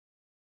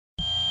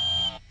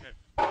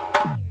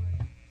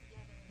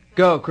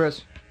Go,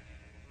 Chris.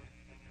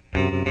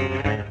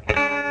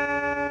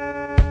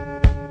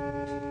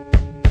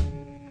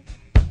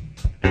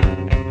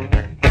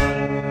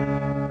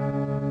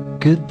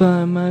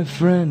 Goodbye, my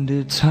friend,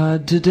 it's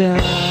hard to die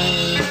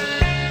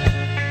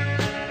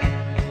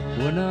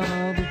when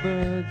all the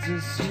birds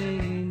are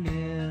singing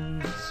in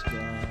the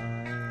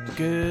sky.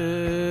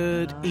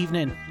 Good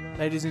evening,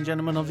 ladies and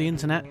gentlemen of the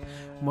internet,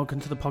 and welcome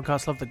to the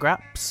podcast Love the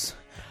Graps.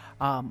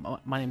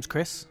 My name's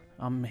Chris.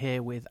 I'm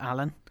here with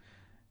Alan.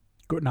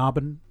 Guten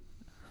Abend.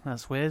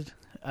 That's weird.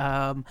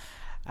 And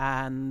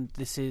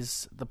this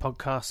is the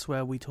podcast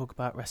where we talk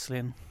about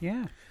wrestling.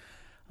 Yeah.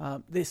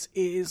 This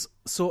is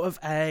sort of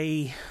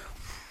a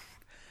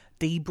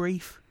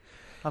debrief,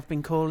 I've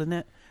been calling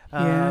it.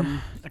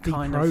 A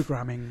kind of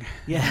Deprogramming.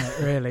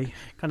 Really.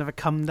 kind of a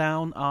come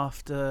down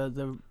after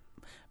the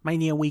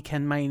Mania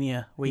weekend.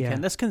 Yeah.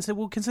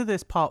 We'll consider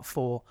this part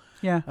 4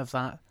 of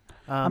that.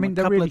 I mean, a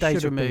there couple really of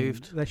days should have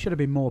removed. there should have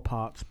been more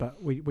parts,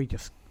 but we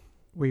got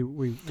Should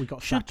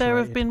saturated. there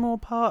have been more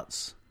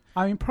parts?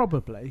 I mean,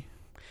 probably.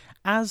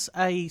 As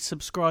a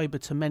subscriber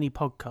to many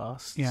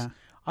podcasts, Yeah.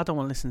 I don't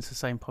want to listen to the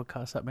same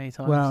podcast that many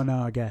times. Well,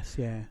 no, I guess,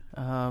 yeah.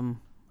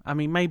 I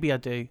mean, maybe I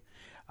do.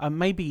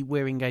 Maybe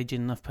we're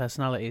engaging enough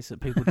personalities that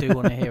people do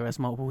want to hear us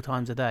multiple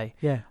times a day.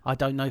 Yeah. I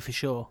don't know for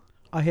sure.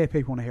 I hear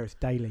people want to hear us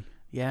daily.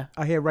 Yeah.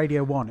 I hear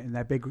Radio 1 in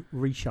their big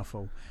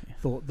reshuffle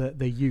thought that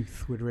the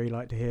youth would really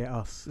like to hear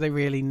us. They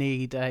really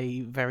need a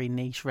very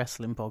niche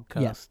wrestling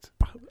podcast.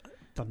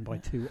 Done by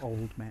two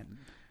old men.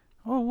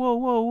 Oh,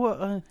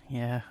 whoa.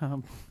 Yeah.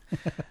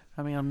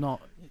 I mean, I'm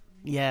not...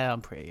 Yeah,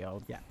 I'm pretty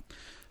old. Yeah.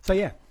 So,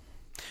 yeah.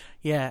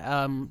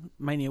 Yeah,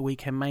 Mania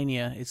Weekend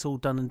Mania, it's all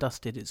done and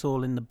dusted. It's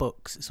all in the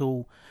books. It's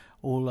all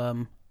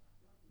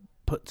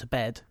put to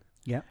bed.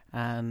 Yeah.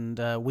 And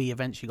we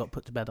eventually got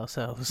put to bed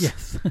ourselves.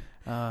 Yes.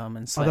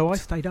 And slept. Although I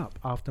stayed up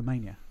after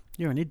Mania.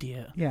 You're an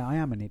idiot. Yeah, I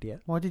am an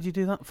idiot. Why did you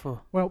do that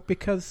for? Well,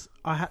 because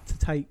I had to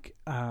take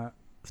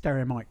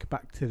Stereo Mike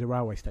back to the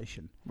railway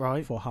station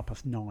Right. for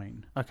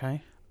 9:30.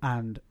 Okay.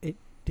 And it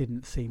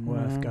didn't seem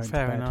worth going to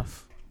fair bed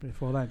enough.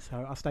 before then.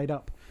 So I stayed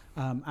up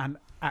and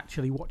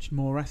actually watched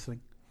more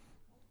wrestling.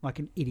 Like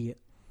an idiot.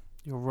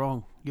 You're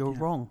wrong. You're Yeah.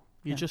 wrong.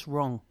 You're Yeah. just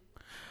wrong.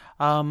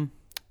 But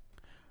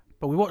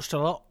we watched a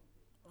lot.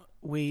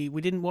 We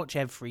didn't watch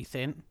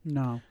everything.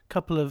 No.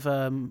 Couple of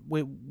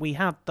we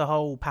had the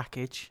whole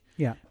package.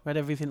 Yeah. We had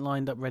everything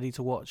lined up ready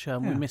to watch. We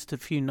Yeah. missed a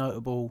few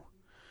notable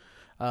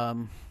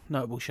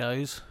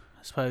shows.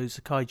 I suppose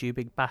the Kaiju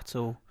Big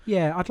Battle.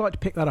 Yeah, I'd like to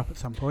pick that up at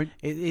some point.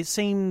 It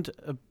seemed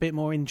a bit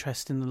more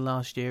interesting than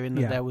last year in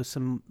that Yeah. there was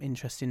some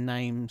interesting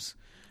names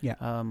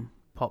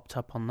popped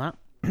up on that.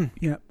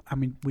 Yeah. I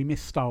mean, we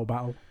missed Style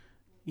Battle.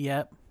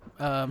 Yeah.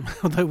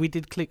 Although we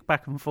did click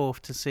back and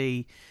forth to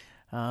see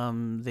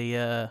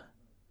the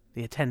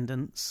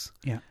attendance.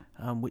 Yeah.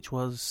 Which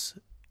was,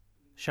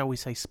 shall we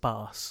say,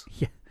 sparse.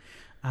 Yeah.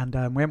 And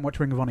we haven't watched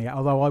Ring of Honor yet,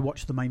 although I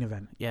watched the main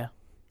event. Yeah.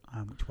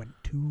 Which went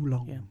too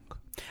long. Yeah.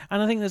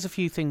 And I think there's a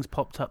few things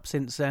popped up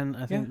since then.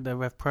 I think the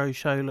Rev Pro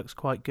show looks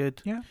quite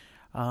good. Yeah.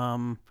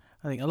 I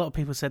think a lot of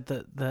people said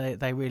that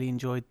they really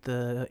enjoyed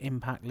the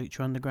Impact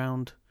Lucha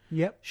Underground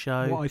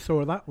show. What I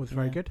saw of that was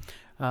very good.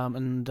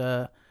 And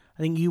I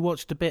think you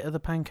watched a bit of the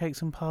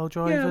Pancakes and Pile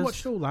Drivers. Yeah, I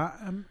watched all that.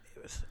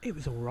 It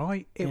was all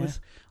right. It was.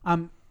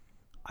 I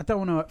don't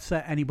want to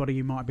upset anybody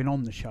who might have been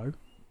on the show,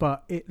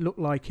 but it looked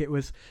like it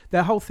was.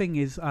 Their whole thing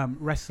is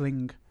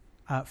wrestling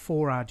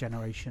for our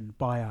generation,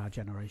 by our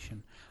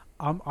generation.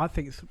 I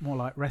think it's more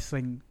like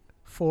wrestling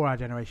for our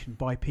generation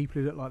by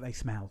people who look like they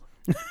smell.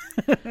 Do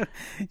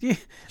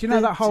you know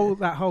that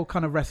whole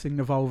kind of wrestling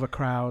Evolver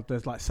crowd?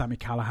 There's like Sammy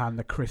Callahan,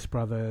 the Chris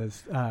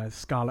Brothers,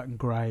 Scarlett and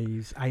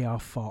Graves, AR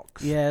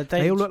Fox. Yeah,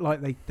 they all look like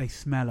they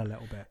smell a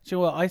little bit. Do you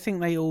know what? I think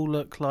they all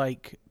look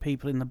like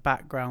people in the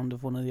background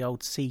of one of the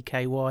old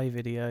CKY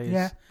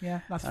videos.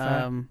 Yeah, that's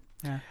fair.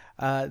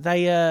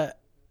 They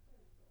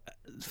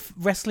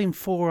wrestling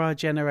for our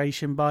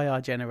generation, by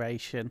our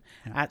generation,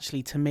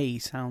 actually to me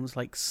sounds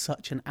like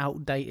such an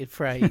outdated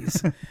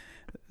phrase.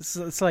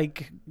 It's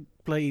like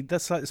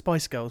that's like the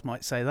Spice Girls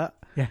might say that.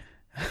 Yeah,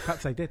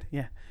 perhaps they did.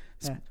 Yeah.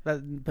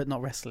 But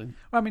not wrestling.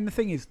 Well, I mean, the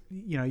thing is,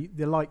 you know,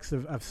 the likes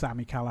of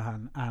Sammy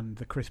Callahan and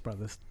the Chris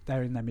Brothers,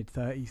 they're in their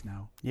mid-30s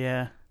now.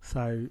 Yeah.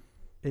 So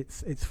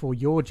it's for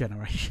your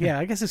generation. Yeah,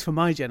 I guess it's for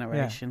my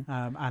generation.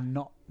 Yeah. And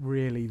not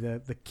really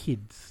the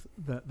kids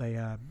that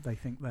they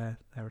think they're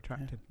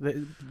attracted. Yeah.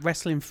 The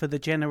wrestling for the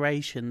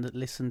generation that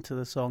listened to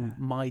the song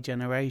My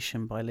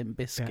Generation by Limp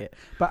Bizkit. Yeah.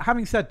 But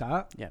having said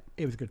that,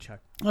 it was a good show.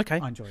 Okay.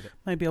 I enjoyed it.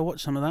 Maybe I'll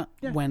watch some of that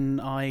when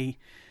I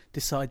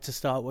decide to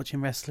start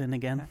watching wrestling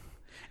again. Yeah.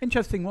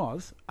 Interesting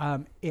was,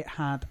 it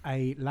had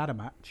a ladder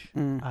match,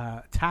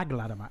 tag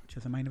ladder match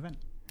as a main event.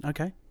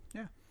 Okay.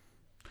 Yeah.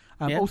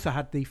 Also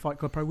had the Fight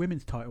Club Pro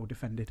Women's title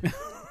defended.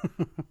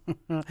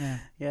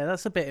 Yeah,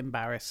 that's a bit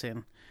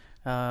embarrassing.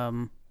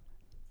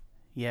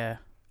 Yeah.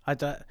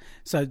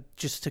 So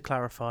just to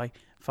clarify,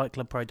 Fight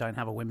Club Pro don't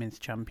have a women's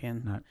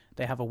champion. No.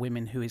 They have a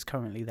woman who is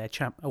currently their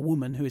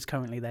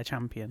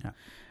champion.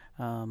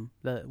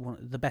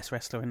 the best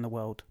wrestler in the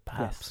world,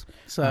 perhaps. Yes.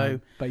 So,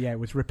 but yeah, it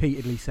was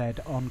repeatedly said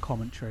on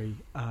commentary,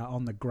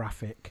 on the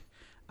graphic,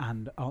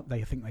 and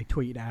I think they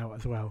tweeted out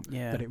as well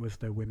yeah, that it was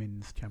the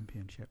women's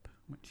championship,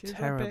 which is a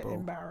Terrible. bit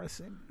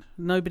embarrassing.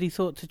 nobody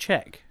thought to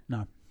check.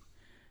 No.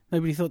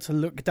 Nobody thought to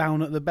look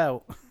down at the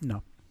belt.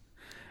 No.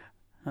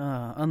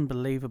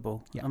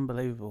 Unbelievable. Yeah.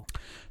 Unbelievable.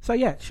 So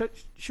yeah,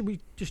 should we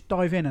just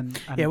dive in and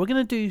Yeah, we're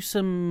going to do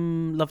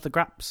some Love the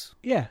Graps.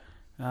 yeah.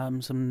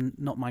 Some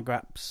Not My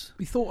Graps.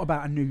 We thought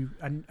about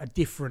a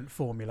different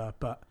formula,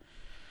 but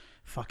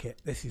fuck it,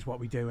 this is what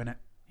we do, innit?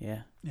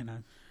 Yeah. You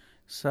know.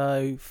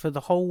 So for the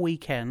whole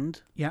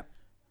weekend, Yep.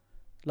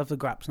 Love the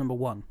Graps number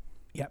 1.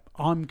 Yep.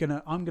 I'm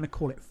gonna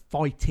call it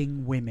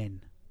Fighting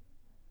Women.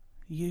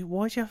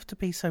 Why'd you have to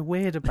be so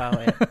weird about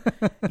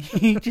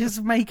it? You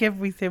just make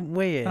everything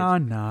weird. I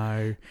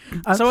know.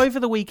 So over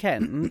the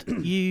weekend,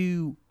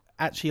 you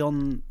actually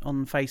on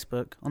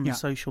Facebook, on Yeah. the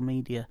social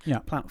media Yeah.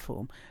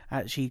 platform,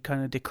 actually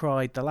kind of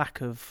decried the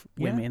lack of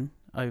Yeah. women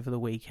over the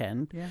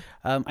weekend. Yeah.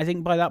 I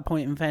think by that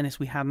point, in fairness,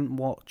 we hadn't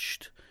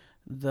watched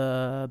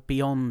the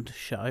Beyond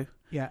show,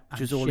 Yeah. which and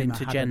was all Shimmer into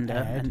hadn't gender,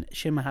 aired. and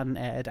Shimmer hadn't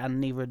aired,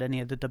 and neither had any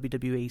of the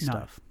WWE No.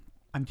 stuff.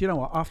 And do you know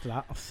what? After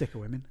that, I'm sick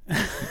of women.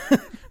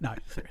 No,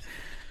 seriously.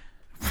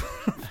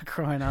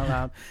 Crying out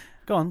loud.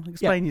 Go on,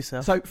 explain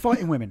yourself. So,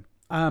 Fighting Women.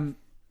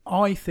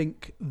 I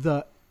think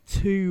that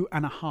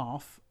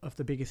 2.5 of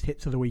the biggest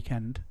hits of the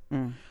weekend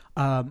Mm.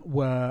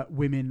 were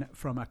women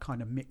from a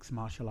kind of mixed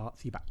martial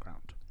artsy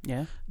background.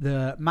 Yeah.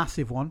 The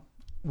massive one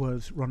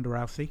was Ronda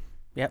Rousey.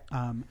 Yep.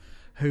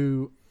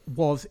 Who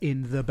was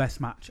in the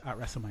best match at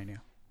WrestleMania.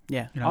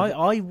 Yeah. You know,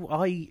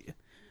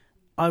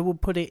 I will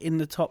put it in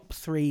the top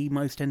 3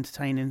 most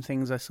entertaining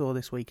things I saw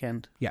this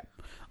weekend.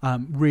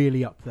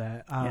 Really up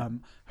there. Yeah.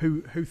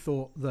 Who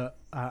thought that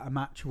a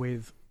match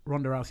with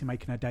Ronda Rousey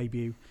making her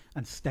debut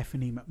and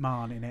Stephanie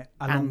McMahon in it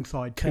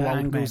alongside two Kurt old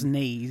Angle's men,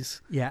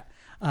 knees.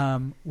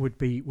 would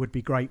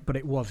be great, but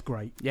it was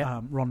great.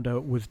 Yeah.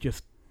 Ronda was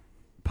just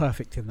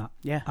perfect in that.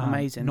 Yeah,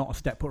 amazing. Not a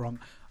step put wrong.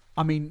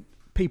 I mean,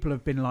 people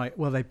have been like,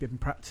 well, they've been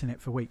practicing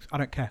it for weeks. I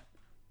don't care.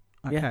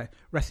 I don't care.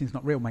 Wrestling's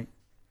not real, mate.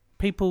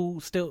 People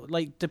still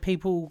do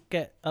people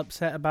get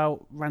upset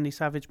about Randy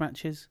Savage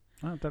matches?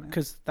 I don't know.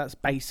 Because that's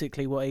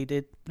basically what he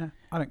did. No,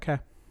 I don't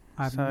care.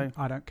 I So-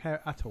 don't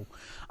care at all.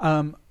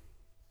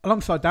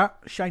 Alongside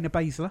that, Shayna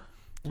Baszler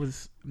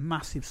was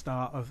massive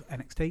star of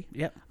NXT.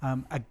 Yep.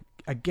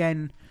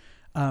 Again,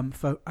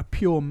 for a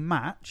pure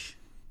match,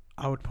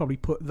 I would probably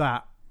put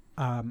that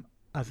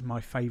as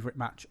my favourite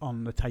match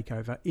on the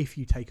takeover. If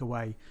you take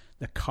away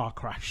the car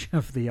crash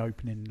of the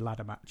opening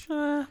ladder match.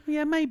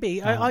 Yeah,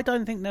 maybe. I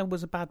don't think there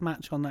was a bad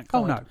match on that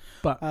card. Oh no,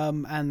 but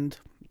And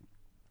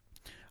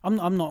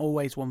I'm not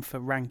always one for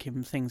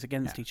ranking things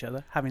against Yeah. each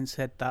other. Having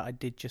said that, I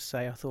did just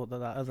say I thought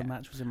that other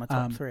match was in my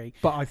top 3.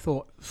 But I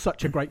thought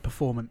such a great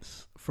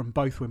performance from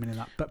both women in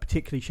that, but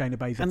particularly Shayna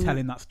Baszler And-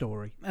 telling that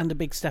story. And a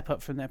big step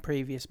up from their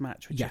previous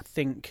match, which I Yeah.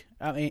 think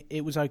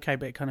it was okay,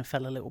 but it kind of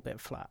fell a little bit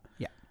flat.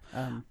 Yeah.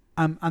 Um,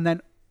 And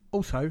then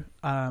also,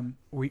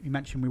 we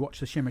mentioned we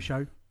watched the Shimmer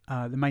show.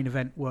 The main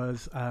event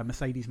was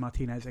Mercedes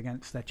Martinez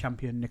against their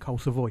champion Nicole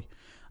Savoy.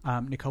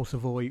 Nicole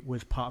Savoy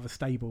was part of a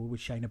stable with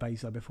Shayna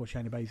Baszler before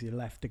Shayna Baszler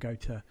left to go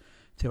to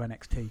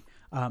NXT.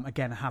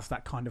 Again, has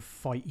that kind of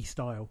fighty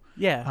style.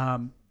 yeah.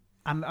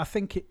 And I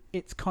think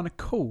it's kind of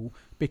cool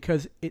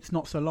because it's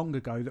not so long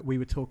ago that we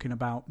were talking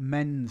about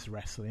men's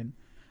wrestling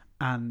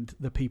and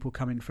the people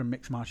coming from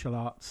mixed martial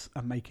arts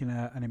and making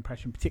an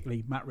impression,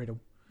 particularly Matt Riddle.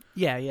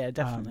 Yeah,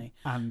 definitely.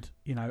 And,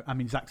 you know, I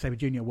mean, Zack Sabre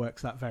Jr.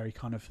 works that very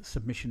kind of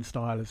submission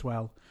style as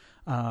well.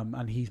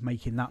 And he's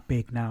making that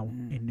big now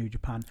in New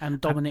Japan.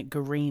 And Dominic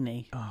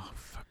Guarini. Oh,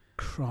 for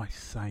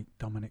Christ's sake,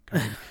 Dominic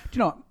Guarini. Do you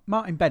know what?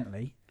 Martin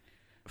Bentley,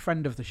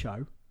 friend of the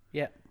show,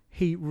 Yeah.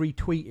 he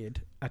retweeted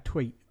a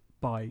tweet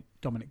by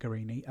Dominic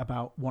Guarini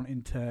about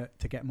wanting to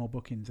get more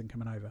bookings and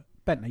coming over.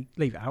 Bentley,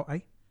 leave it out, eh?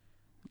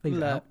 Leave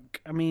it out. Look,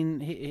 I mean,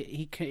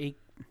 he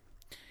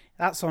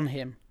that's on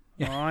him.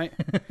 Yeah. All right.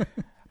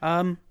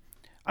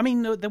 I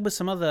mean, there was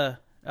some other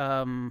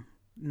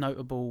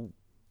notable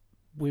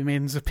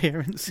women's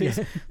appearances.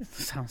 Yeah.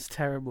 Sounds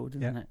terrible,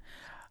 doesn't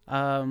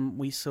Yeah. it?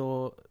 We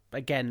saw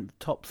again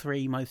top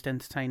 3 most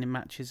entertaining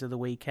matches of the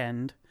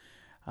weekend.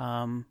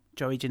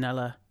 Joey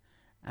Janela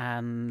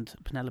and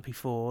Penelope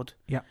Ford.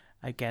 Yeah.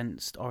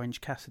 Against Orange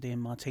Cassidy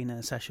and Martina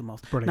and Session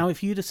Moth. Brilliant. Now,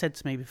 if you'd have said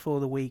to me before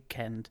the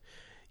weekend,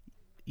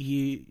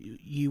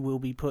 you will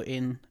be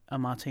putting a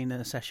Martina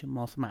and Session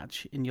Moth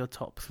match in your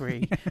top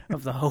 3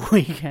 of the whole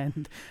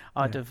weekend,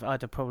 I'd have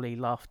probably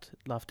laughed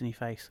in your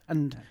face.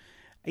 And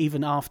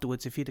even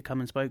afterwards, if you'd have come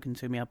and spoken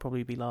to me, I'd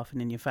probably be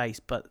laughing in your face.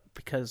 But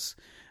because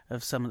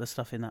of some of the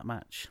stuff in that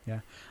match,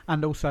 Yeah.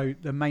 And also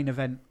the main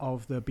event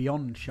of the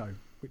Beyond show,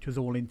 which was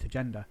all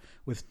intergender,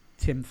 was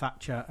Tim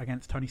Thatcher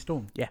against Tony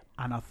Storm. Yeah.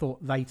 And I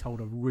thought they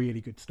told a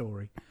really good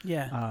story.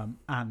 yeah,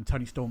 And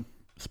Tony Storm,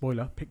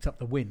 spoiler, picked up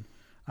the win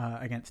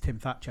against Tim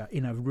Thatcher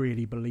in a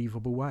really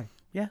believable way.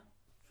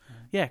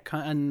 yeah,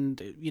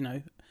 and you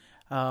know,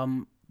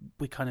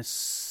 we kind of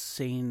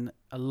seen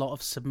a lot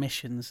of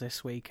submissions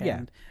this weekend. Yeah.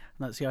 And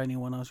that's the only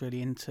one I was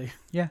really into.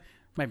 Yeah.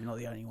 Maybe not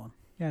the only one.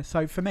 Yeah,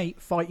 so for me,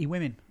 Fighty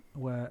Women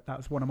that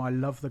was one of my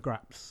love the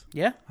graps.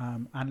 Yeah.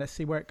 And let's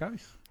see where it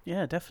goes.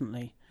 Yeah,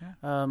 definitely. Yeah.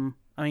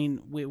 I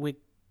mean, we're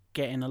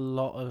getting a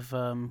lot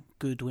of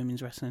good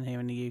women's wrestling here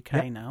in the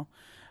UK Yep. now.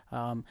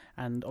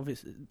 And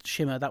obviously,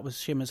 that was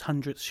Shimmer's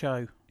 100th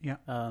show Yeah.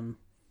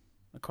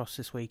 across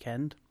this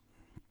weekend.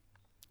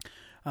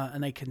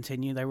 And they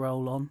continue, they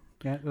roll on.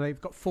 Yeah, they've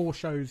got 4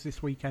 shows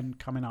this weekend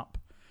coming up,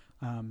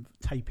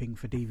 taping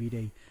for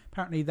DVD.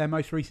 Apparently, their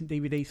most recent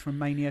DVD's from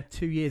Mania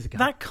 2 years ago.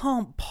 That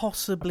can't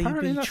possibly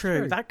Apparently be that's true.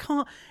 true. That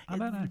can't. I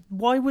don't know.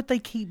 Why would they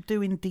keep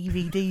doing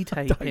DVD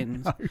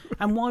tapings? know.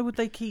 And why would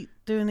they keep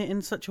doing it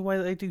in such a way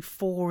that they do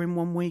 4 in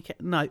 1 week?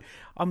 No,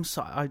 I'm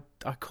sorry.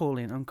 I'm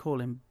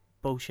calling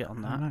bullshit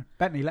on I that. don't know.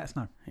 Bentley, let us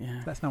know. Yeah.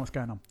 Let us know what's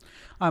going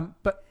on.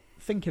 But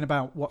thinking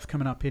about what's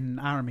coming up in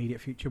our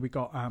immediate future, we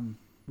got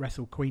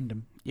Wrestle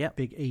Queendom, Yep.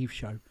 big Eve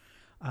show.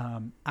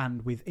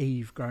 And with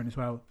Eve growing as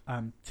well,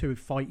 2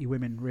 fighty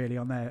women really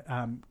on there.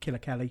 Killer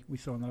Kelly, we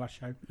saw on the last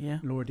show, Yeah.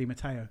 Laura Di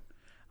Matteo.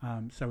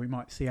 So we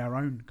might see our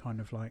own kind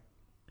of like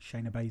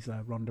Shayna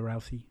Baszler, Ronda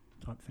Rousey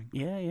type thing.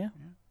 Yeah.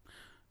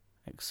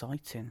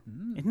 Exciting,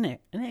 Mm. isn't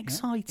it? Isn't it Yeah,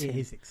 exciting? it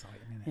is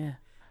exciting, isn't it? Yeah.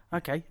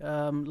 Okay.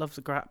 Love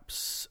the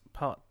Graps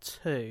Part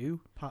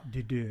 2. Part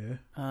de deux.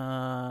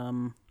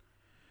 Um,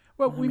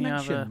 Well, Let we me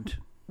have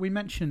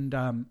mentioned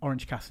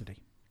Orange Cassidy.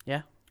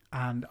 Yeah.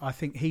 And I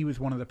think he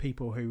was one of the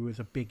people who was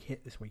a big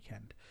hit this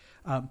weekend.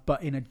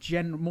 But in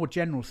a more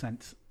general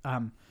sense,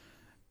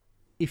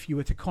 if you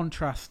were to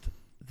contrast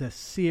the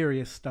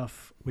serious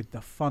stuff with the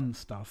fun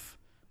stuff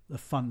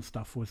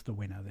was the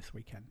winner this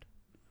weekend.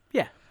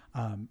 Yeah.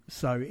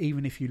 So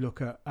even if you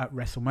look at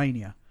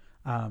WrestleMania,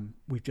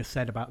 we've just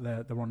said about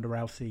the Ronda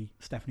Rousey,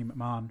 Stephanie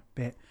McMahon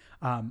bit,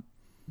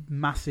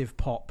 massive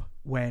pop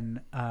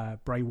when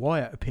Bray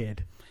Wyatt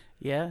appeared.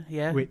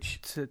 Yeah. Which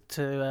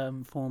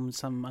to form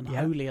some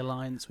unholy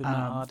alliance with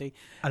Matt Hardy.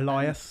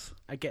 Elias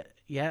I get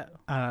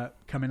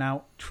coming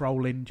out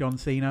trolling John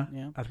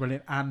Cena as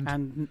brilliant,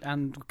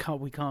 and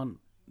we can't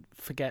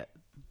forget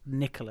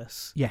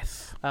Nicholas.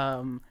 Yes,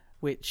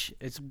 which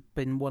has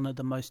been one of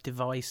the most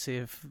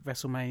divisive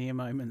WrestleMania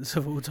moments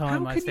of all time. How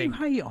can I think. you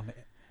hate on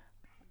it?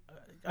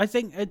 I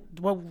think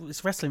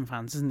it's wrestling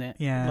fans, isn't it?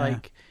 Yeah.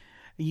 Like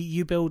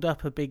you build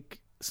up a big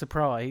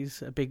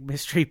surprise, a big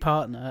mystery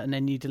partner, and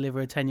then you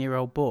deliver a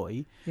 10-year-old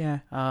boy. Yeah.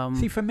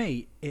 See, for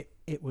me,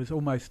 it was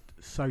almost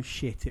so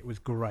shit. It was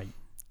great.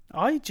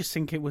 I just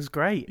think it was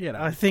great. You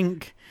know. I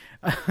think,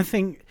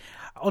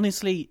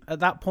 honestly, at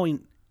that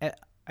point,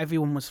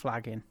 everyone was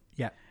flagging.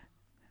 Yeah.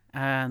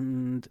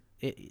 And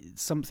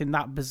it's something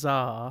that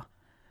bizarre.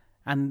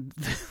 And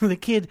the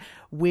kid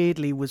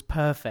weirdly was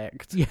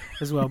perfect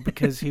as well,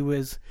 because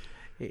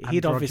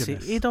he'd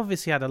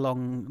obviously had a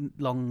long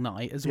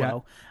night as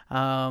well.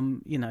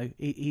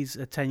 He's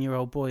a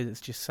 10-year-old boy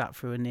that's just sat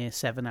through a near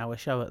 7-hour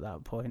show at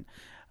that point.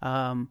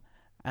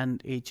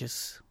 And he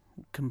just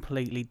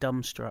completely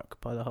dumbstruck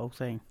by the whole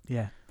thing.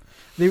 Yeah.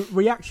 The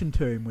reaction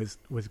to him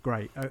was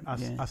great.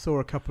 I saw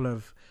a couple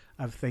of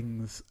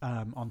things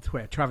on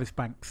Twitter. Travis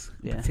Banks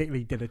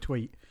particularly did a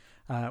tweet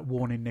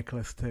warning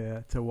Nicholas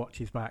to watch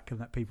his back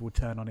and that people would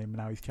turn on him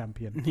now he's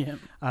champion.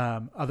 Yeah.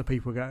 Other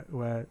people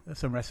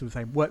some wrestlers were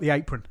saying, work the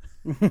apron.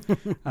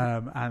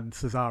 And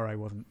Cesaro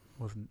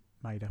wasn't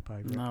made up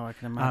over it. No, I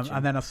can imagine.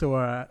 And then I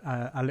saw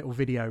a little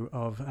video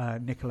of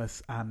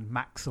Nicholas and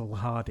Maxwell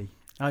Hardy.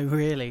 Oh,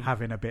 really?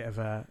 Having a bit of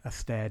a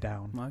stare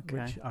down,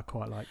 Okay. which I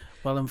quite like.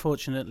 Well,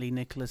 unfortunately,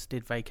 Nicholas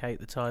did vacate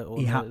the title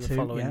the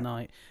following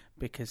night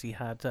because he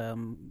had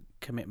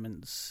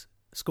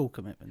school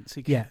commitments.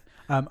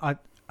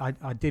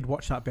 I did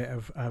watch that bit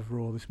of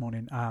Raw this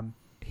morning.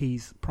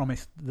 He's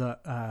promised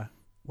that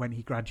when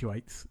he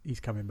graduates, he's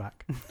coming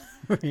back.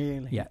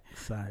 Really? Yeah.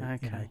 So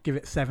Okay. give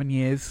it 7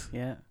 years.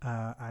 Yeah.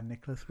 And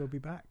Nicholas will be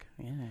back.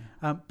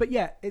 Yeah. But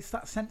yeah, it's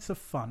that sense of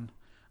fun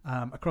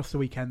across the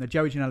weekend. The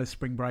Joey Janela's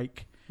spring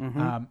break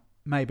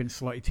may have been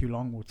slightly too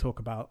long. We'll talk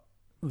about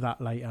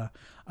that later.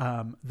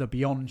 The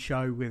Beyond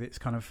show with its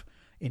kind of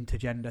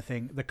intergender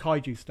thing. The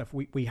kaiju stuff,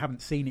 we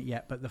haven't seen it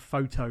yet, but the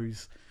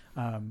photos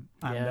and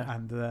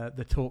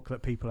the talk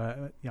that people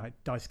are,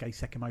 Daisuke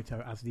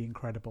Sekimoto as the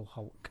Incredible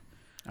Hulk.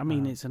 I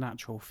mean, it's a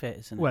natural fit,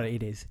 isn't it? Well,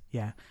 it is,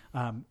 yeah.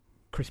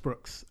 Chris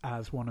Brooks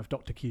as one of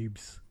Dr.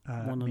 Cube's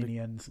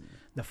minions.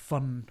 The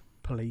Fun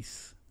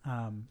Police,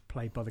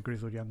 played by the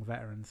Grizzled Young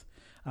Veterans.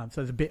 So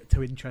there's a bit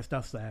to interest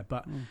us there.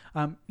 But,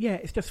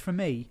 it's just for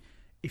me,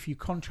 if you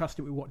contrast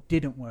it with what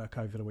didn't work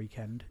over the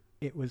weekend,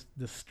 it was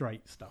the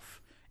straight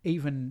stuff.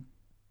 Even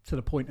to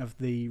the point of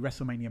the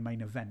WrestleMania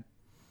main event.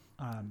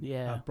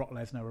 Brock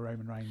Lesnar or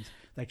Roman Reigns,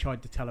 they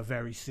tried to tell a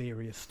very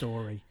serious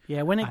story.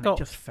 Yeah, it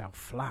just fell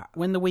flat.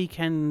 When the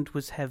weekend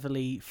was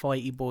heavily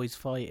fighty boys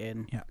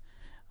fighting,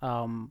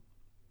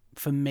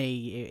 for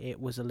me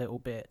it was a little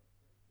bit.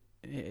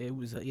 It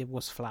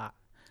was flat.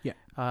 Yeah.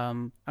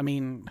 I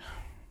mean,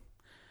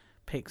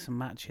 pick some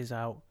matches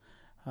out.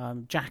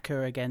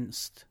 Jaka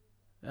against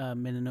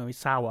Minoru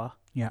Sawa.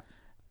 Yeah.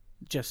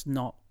 Just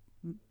not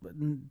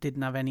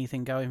didn't have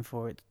anything going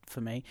for it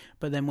for me.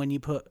 But then when you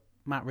put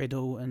Matt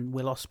Riddle and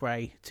Will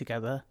Ospreay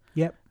together,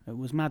 Yep. it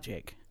was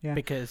magic. Yeah.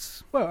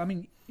 Because Well, I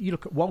mean, you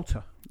look at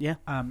Walter. yeah,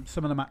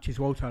 Some of the matches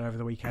Walter had over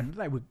the weekend,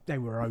 they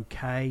were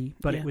okay,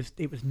 but Yeah.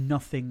 it was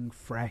nothing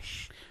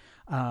fresh.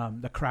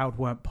 The crowd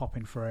weren't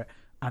popping for it.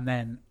 And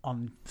then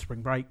on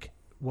spring break,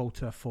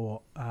 Walter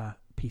for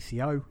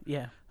PCO,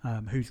 yeah,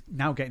 who's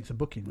now getting some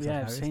bookings. Yeah, I've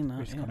I've noticed, seen that,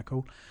 which is yeah. kind of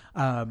cool.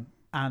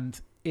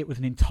 And it was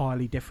an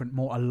entirely different,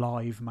 more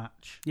alive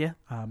match. yeah.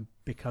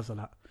 Because of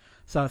that.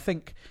 So I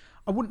think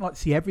I wouldn't like to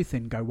see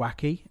everything go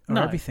wacky or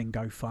No. everything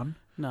go fun.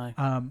 No,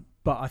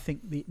 But I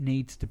think it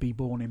needs to be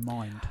borne in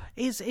mind.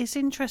 it's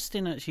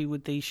interesting actually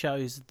with these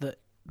shows that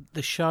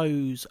the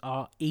shows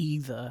are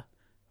either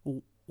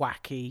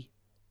wacky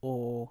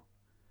or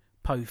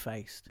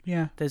po-faced.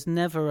 Yeah. There's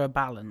never a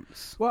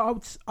balance.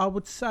 Well, I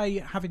would say,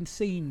 having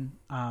seen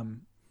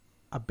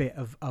a bit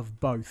of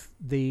both,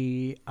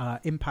 the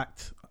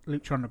Impact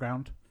Lucha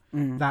Underground,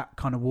 that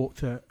kind of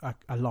walked a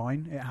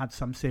line. It had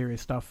some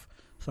serious stuff,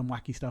 some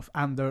wacky stuff,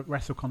 and the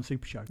WrestleCon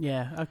Super Show.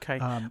 Yeah, okay.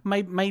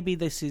 Maybe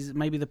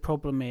the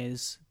problem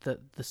is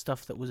that the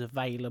stuff that was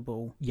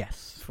available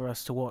Yes. for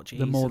us to watch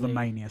The More Than easily,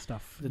 Mania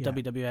stuff. the yeah.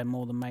 WWM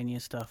More Than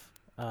Mania stuff,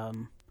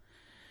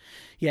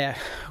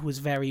 was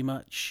very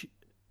much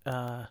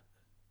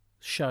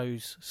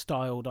shows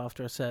styled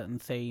after a certain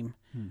theme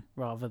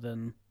rather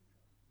than.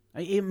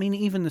 I mean,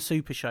 even the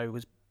Super Show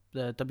was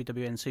the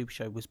WWN Super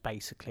Show was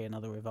basically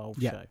another Evolve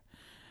Yeah.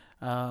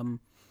 show.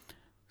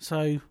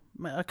 So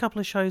a couple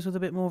of shows with a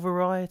bit more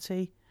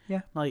variety.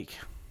 Yeah. Like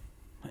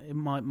it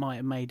might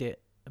have made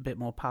it a bit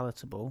more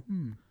palatable.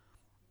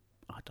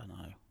 I don't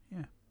know.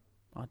 Yeah.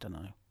 I don't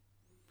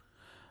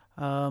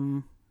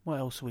know. What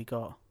else we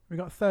got? We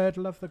got third,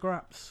 Love the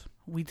Graps.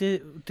 We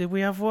did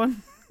we have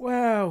one?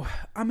 Well,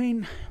 I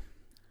mean,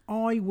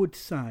 I would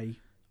say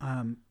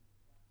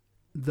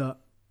that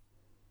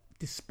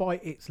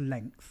despite its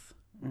length,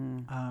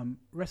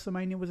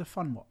 WrestleMania was a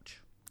fun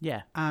watch.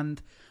 Yeah. And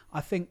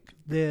I think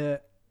the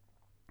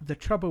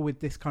trouble with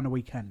this kind of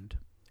weekend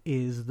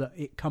is that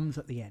it comes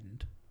at the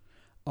end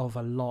of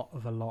a lot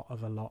of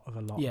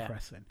Yeah.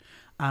 wrestling.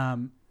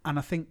 And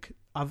I think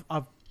I've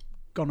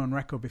gone on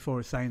record before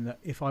as saying that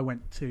if I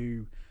went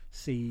to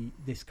see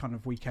this kind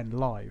of weekend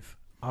live,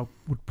 I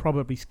would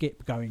probably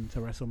skip going to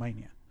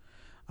WrestleMania.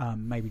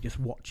 Maybe just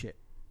watch it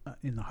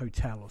in the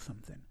hotel or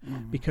something,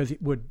 because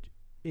it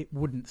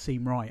wouldn't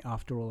seem right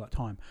after all that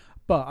time.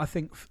 But I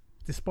think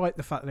despite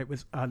the fact that it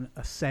was a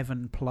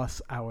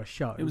 7+ hour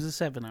show, It was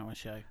a 7-hour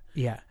show.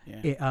 yeah.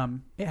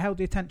 It held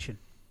the attention.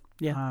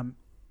 Yeah.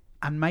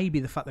 And maybe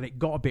the fact that it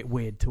got a bit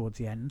weird towards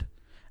the end,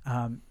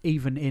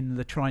 even in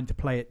the trying to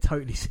play it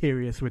totally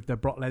serious with the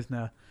Brock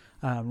Lesnar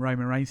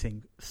Roman Reigns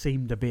thing,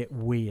 seemed a bit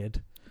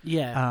weird.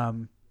 Yeah.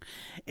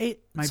 Maybe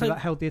that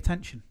held the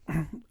attention.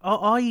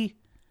 I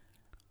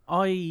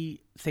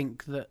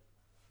think that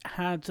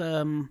had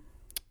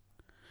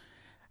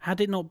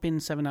it not been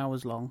 7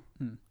 hours long,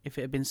 if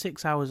it had been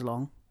 6 hours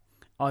long,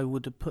 I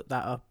would have put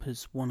that up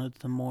as one of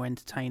the more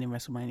entertaining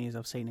WrestleManias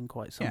I've seen in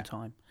quite some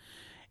time.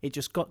 It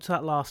just got to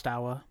that last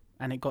hour,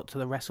 and it got to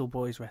the Wrestle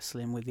Boys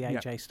wrestling with the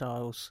AJ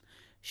Styles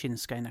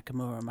Shinsuke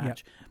Nakamura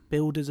match,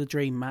 billed as a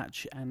dream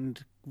match,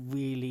 and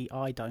really,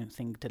 I don't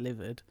think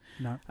delivered.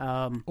 No,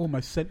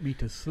 almost sent me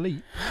to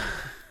sleep.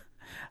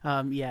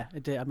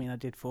 It did. I mean, I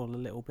did fall a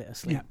little bit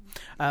asleep.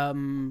 Yeah.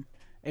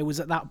 It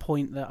was at that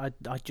point that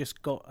I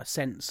just got a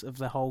sense of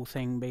the whole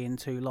thing being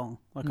too long.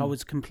 Like I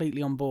was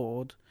completely on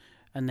board,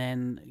 and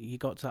then you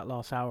got to that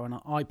last hour, and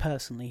I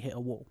personally hit a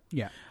wall.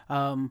 Yeah.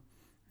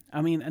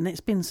 I mean, and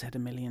it's been said a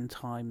million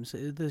times.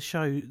 The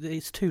show,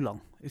 it's too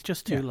long. It's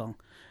just too long.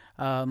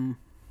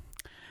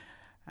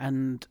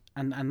 And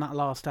that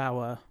last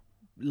hour,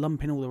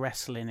 lumping all the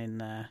wrestling in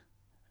there,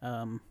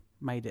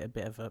 made it a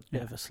bit of a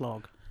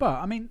slog. But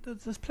I mean,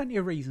 there's plenty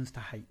of reasons to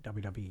hate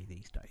WWE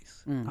these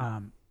days.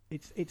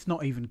 It's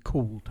not even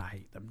cool to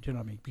hate them. Do you know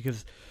what I mean?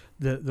 Because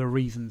the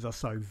reasons are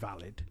so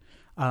valid.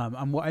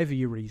 And whatever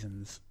your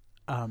reasons,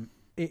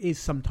 it is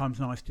sometimes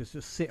nice to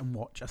just sit and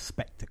watch a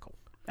spectacle.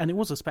 And it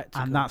was a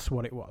spectacle. And that's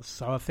what it was.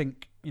 So I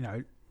think,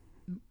 the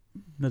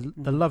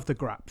Love the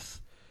Graps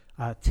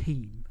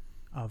team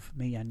of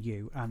me and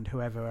you and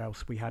whoever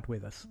else we had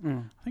with us,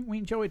 I think we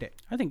enjoyed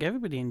it. I think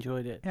everybody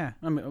enjoyed it. Yeah.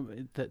 I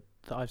mean, that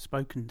I've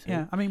spoken to.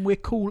 Yeah. I mean, we're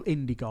cool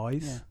indie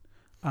guys.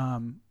 Yeah.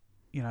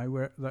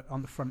 We're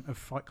on the front of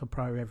Fight Club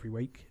Pro every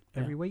week.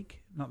 Every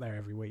week? Not there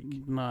every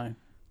week. No.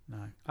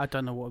 I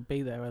don't know what would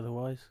be there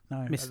otherwise.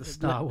 No. Miss at the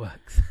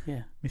Starworks.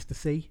 Yeah. Mr.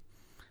 C.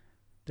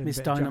 Miss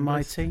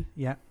Dynamite.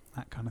 Yeah,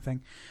 that kind of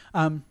thing.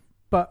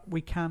 But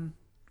we can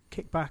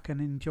kick back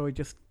and enjoy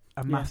just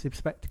a massive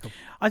spectacle.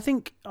 I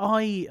think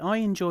I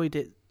enjoyed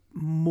it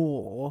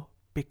more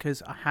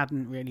because I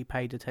hadn't really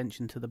paid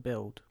attention to the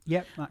build.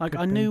 Yep. Like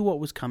I knew what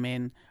was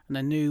coming, and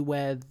I knew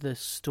where the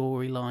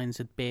storylines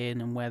had been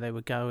and where they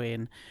were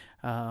going.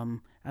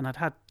 And I'd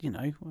had,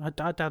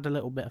 I'd had a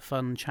little bit of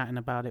fun chatting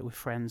about it with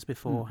friends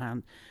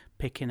beforehand,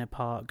 picking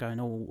apart,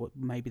 going,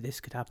 maybe this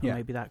could happen,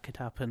 maybe that could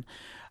happen.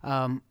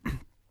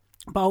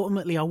 But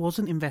ultimately, I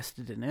wasn't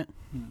invested in it,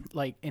 Mm.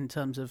 like in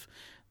terms of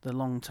the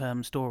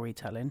long-term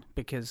storytelling,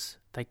 because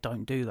they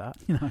don't do that.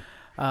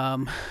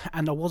 And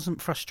I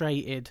wasn't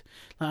frustrated.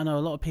 Like, I know a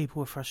lot of people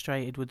were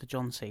frustrated with the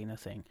John Cena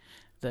thing,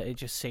 that it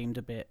just seemed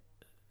a bit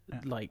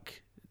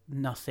like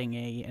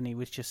nothingy, and he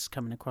was just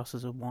coming across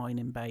as a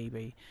whining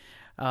baby.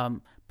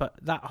 But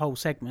that whole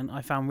segment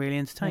I found really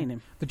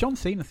entertaining. The John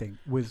Cena thing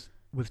was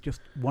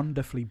just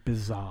wonderfully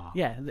bizarre.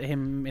 Yeah,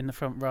 him in the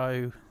front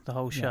row, the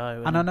whole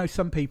show. And I know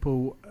some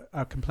people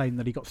are complaining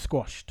that he got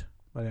squashed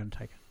by The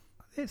Undertaker.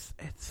 It's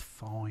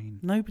fine.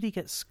 Nobody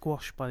gets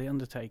squashed by The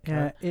Undertaker.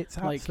 Yeah, it's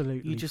like,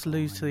 absolutely you just fine.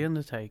 lose to The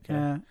Undertaker.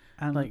 Yeah,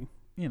 and like,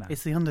 you know,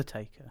 it's The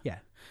Undertaker. yeah.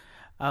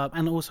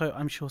 And also,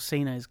 I'm sure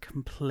Cena is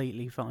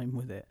completely fine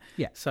with it.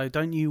 Yeah. So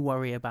don't you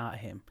worry about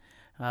him.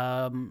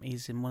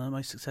 He's in one of the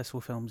most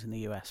successful films in the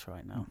US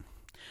right now.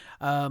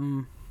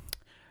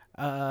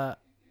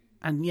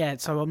 And yeah,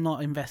 so I'm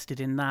not invested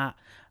in that.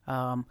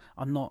 I'm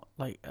not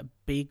like a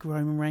big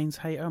Roman Reigns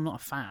hater. I'm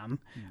not a fan.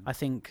 I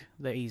think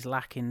that he's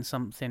lacking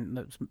something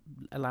that's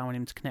allowing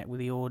him to connect with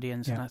the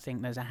audience, and I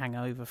think there's a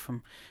hangover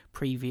from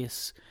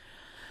previous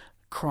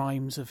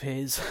crimes of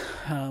his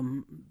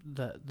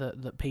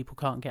that people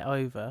can't get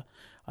over.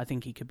 I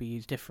think he could be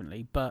used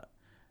differently, but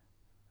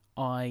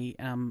I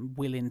am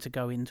willing to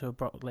go into a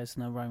Brock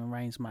Lesnar Roman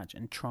Reigns match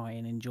and try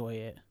and enjoy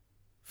it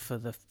for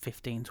the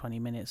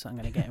 15-20 minutes I'm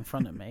going to get in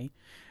front of me.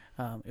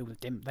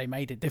 They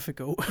made it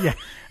difficult. Yeah.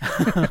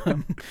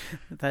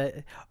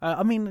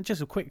 I mean,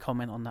 just a quick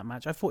comment on that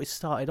match. I thought it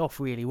started off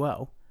really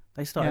well.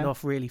 They started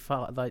off really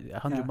far, like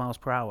 100 miles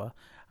per hour,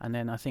 and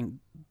then I think,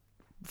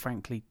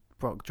 frankly,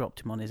 Brock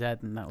dropped him on his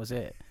head, and that was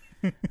it.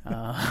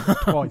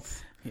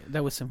 Twice.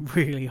 There were some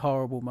really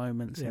horrible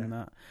moments in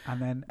that.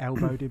 And then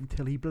elbowed him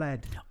till he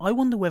bled. I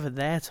wonder whether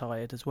they're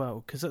tired as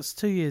well, because that's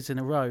 2 years in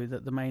a row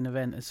that the main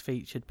event has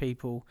featured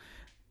people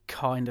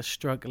kind of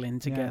struggling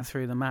to get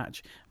through the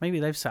match. Maybe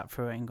they've sat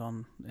through it and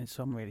gone,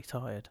 so I'm really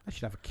tired. I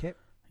should have a kip.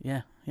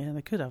 Yeah,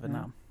 they could have a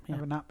nap. Yeah.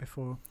 Have a nap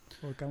before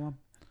we go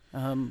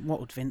on. What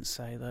would Vince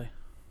say, though?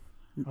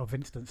 Oh,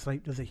 Vince doesn't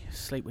sleep, does he?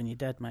 Sleep when you're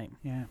dead, mate.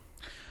 Yeah.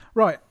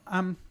 Right,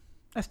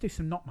 let's do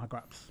some Not My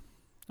Grabs.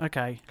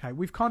 Okay,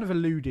 we've kind of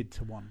alluded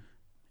to one.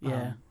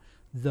 Yeah.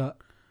 That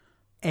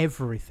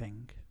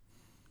everything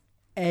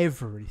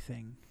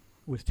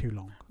was too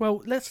long.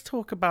 Well, let's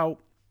talk about...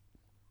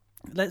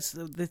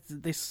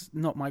 This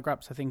Not My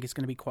Grabs, I think, is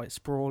going to be quite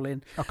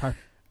sprawling. Okay.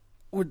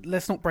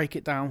 Let's not break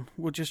it down.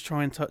 We'll just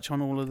try and touch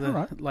on all of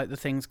the like the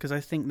things, because I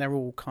think they're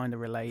all kind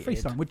of related.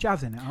 Freestyle. We're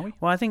jazzing it, are we?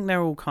 Well, I think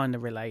they're all kind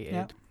of related.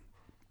 Yeah.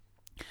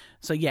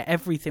 So yeah,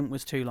 everything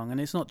was too long,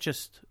 and it's not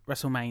just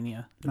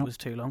WrestleMania that was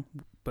too long,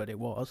 but it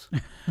was.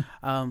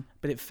 But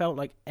it felt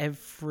like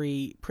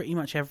pretty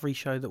much every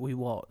show that we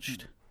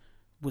watched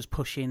was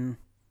pushing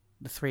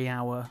the 3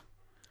 hour.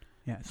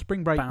 Yeah.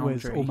 Spring Break boundary.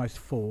 Was almost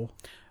 4.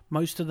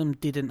 Most of them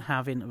didn't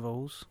have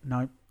intervals.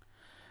 No.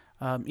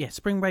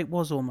 Spring Break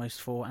was almost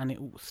 4, and it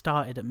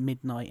started at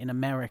midnight in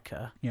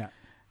America. Yeah.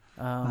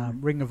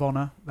 Ring of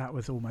Honor, that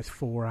was almost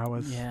 4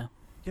 hours. Yeah.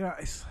 You know,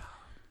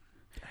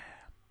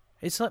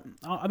 it's like,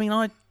 I mean,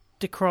 I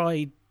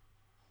decried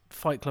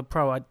Fight Club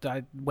Pro.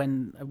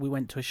 When we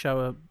went to a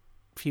show a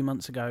few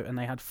months ago, and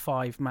they had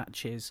 5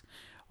 matches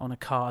on a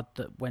card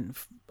that went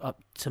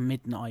up to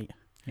midnight.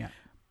 Yeah.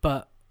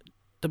 But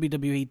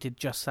WWE did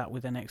just that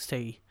with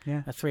NXT.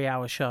 Yeah. A 3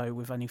 hour show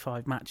with only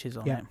 5 matches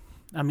on Yeah. it.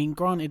 I mean,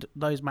 granted,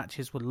 those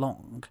matches were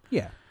long.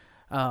 Yeah.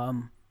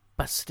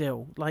 But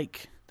still,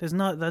 like, there's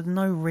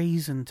no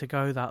reason to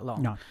go that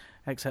long. No.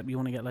 Except you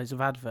want to get loads of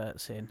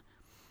adverts in.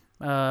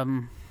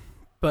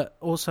 But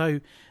also,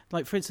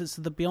 like, for instance,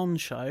 the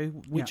Beyond show,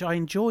 which I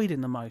enjoyed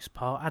in the most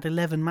part, had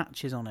 11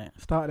 matches on it.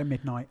 Started at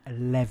midnight,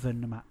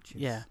 11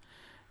 matches. Yeah.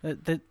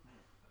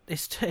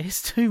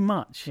 It's too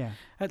much. Yeah.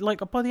 Like,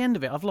 by the end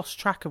of it, I've lost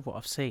track of what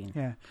I've seen.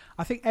 Yeah.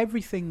 I think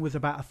everything was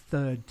about a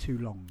third too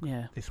long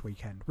this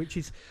weekend, which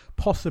is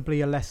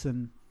possibly a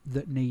lesson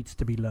that needs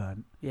to be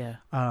learned. Yeah.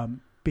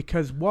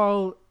 Because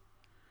while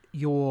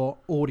your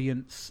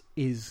audience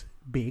is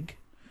big,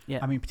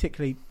 I mean,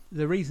 particularly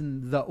the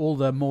reason that all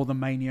the More Than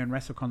Mania and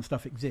WrestleCon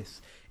stuff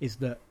exists is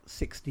that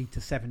 60 to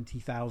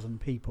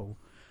 70,000 people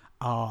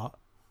are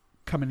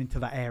coming into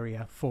that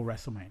area for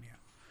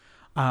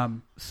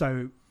WrestleMania.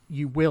 So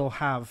you will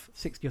have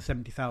 60 or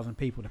 70,000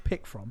 people to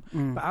pick from.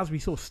 But as we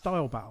saw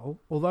Style Battle,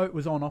 although it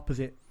was on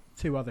opposite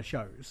 2 other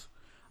shows,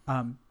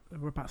 there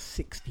were about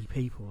 60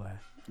 people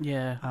there.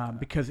 Yeah.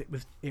 Because it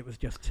was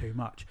just too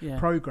much. Yeah.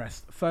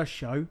 Progress, first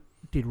show,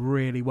 did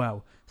really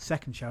well.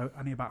 Second show,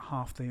 only about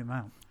half the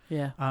amount.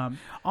 Yeah.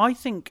 I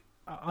think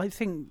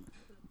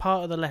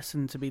part of the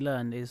lesson to be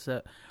learned is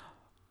that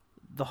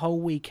the whole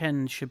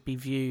weekend should be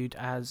viewed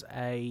as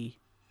a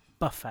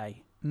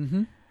buffet.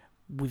 Mm-hmm.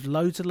 With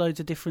loads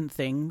of different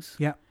things.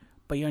 Yeah.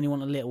 But you only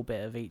want a little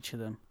bit of each of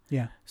them.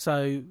 Yeah.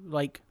 So,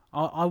 like,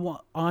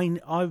 I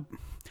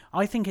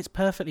think it's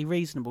perfectly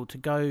reasonable to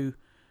go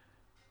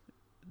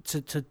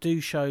to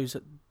do shows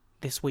at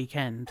this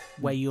weekend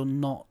where you're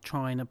not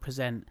trying to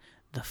present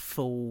the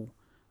full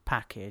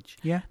package.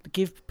 Yeah.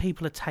 Give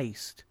people a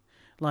taste.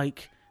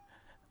 Like,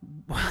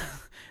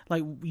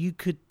 like you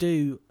could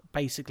do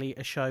basically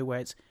a show where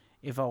it's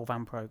Evolve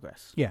and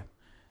Progress. Yeah.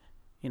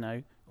 You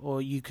know,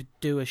 or you could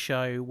do a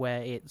show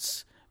where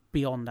it's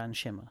Beyond and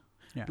Shimmer.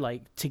 Yeah.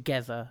 Like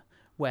together,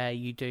 where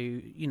you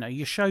do, you know,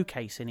 you're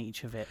showcasing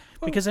each of it.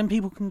 Well, because then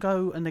people can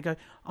go and they go,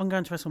 I'm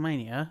going to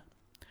WrestleMania.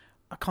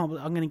 I'm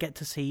going to get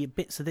to see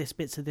bits of this,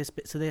 bits of this,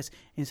 bits of this,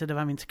 instead of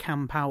having to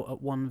camp out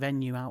at one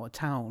venue out of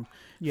town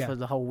for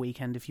the whole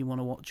weekend if you want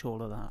to watch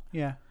all of that.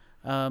 Yeah.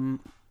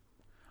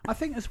 I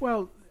think as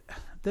well,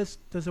 there's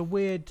a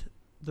weird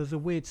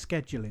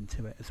scheduling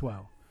to it as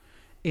well,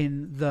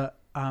 in that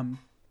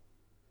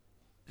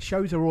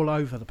shows are all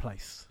over the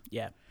place.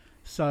 Yeah.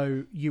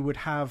 So you would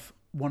have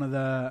one of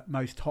the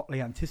most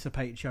hotly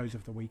anticipated shows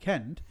of the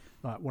weekend,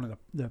 like one of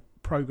the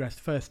Progress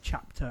first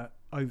chapter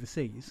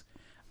overseas,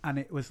 and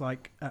it was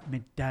like at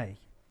midday.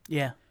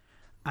 Yeah.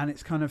 And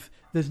it's kind of,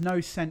 there's no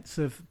sense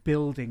of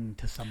building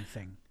to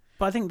something.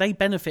 But I think they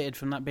benefited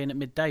from that being at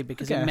midday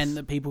because it meant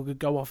that people could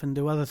go off and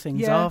do other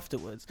things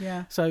afterwards.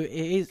 Yeah. So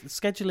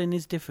scheduling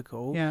is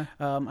difficult. Yeah.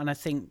 And I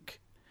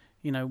think,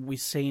 you know, we've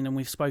seen and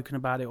we've spoken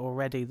about it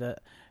already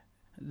that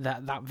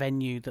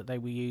venue that they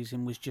were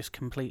using was just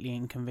completely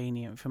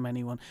inconvenient from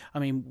anyone. I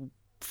mean,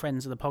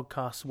 friends of the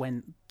podcast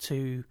went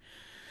to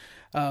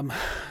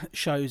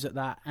shows at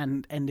that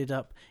and ended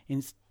up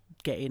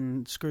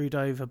getting screwed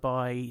over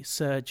by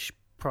surge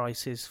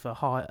prices for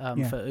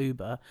for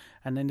Uber,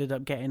 and ended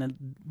up getting a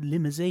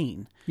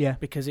limousine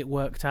because it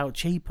worked out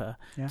cheaper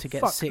to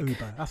get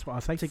Uber. That's what I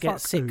say. To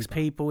get six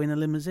people in a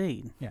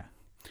limousine. Yeah.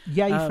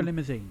 Yay for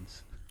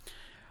limousines.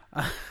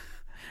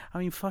 I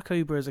mean, fuck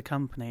Uber as a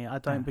company. I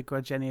don't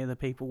begrudge any of the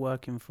people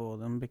working for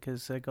them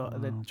because they're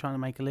trying to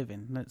make a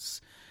living. That's,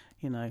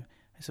 you know,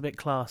 it's a bit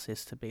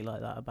classist to be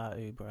like that about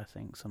Uber, I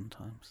think,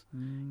 sometimes.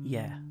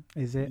 Yeah.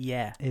 Is it?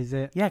 Yeah. Is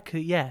it? Yeah,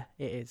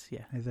 it is,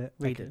 yeah. Is it?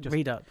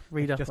 Read up.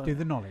 Just do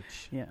the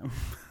knowledge. Yeah.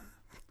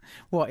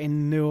 What,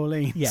 in New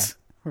Orleans? Yeah.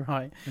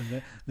 Right.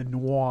 And the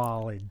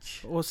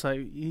knowledge. Also,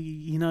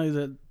 you know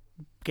that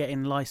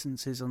getting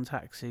licenses on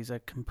taxis are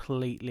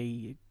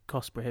completely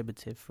cost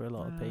prohibitive for a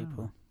lot of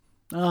people.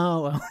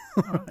 Oh, well.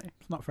 Right.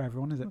 It's not for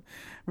everyone, is it?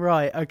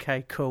 Right,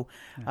 okay, cool.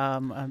 Yeah.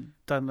 I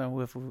don't know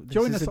if this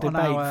Join is us a on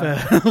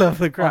debate for Love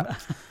the Crap.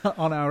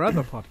 On our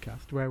other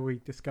podcast where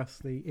we discuss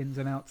the ins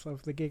and outs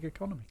of the gig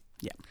economy.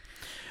 Yeah.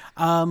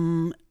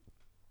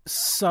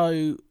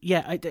 So,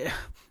 yeah,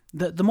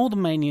 the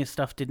Modern Mania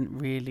stuff didn't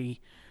really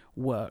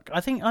work.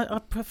 I think I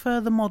prefer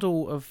the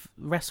model of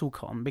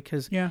WrestleCon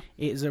because it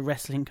is a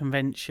wrestling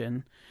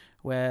convention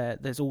where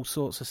there's all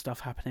sorts of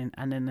stuff happening,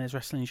 and then there's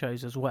wrestling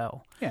shows as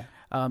well. Yeah.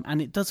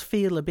 And it does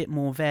feel a bit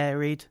more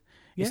varied.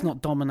 Yeah. It's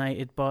not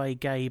dominated by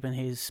Gabe and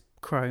his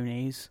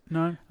cronies.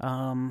 No.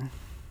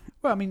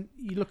 Well, I mean,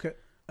 you look at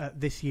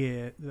this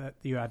year that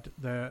you had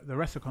the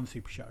WrestleCon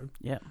Super Show.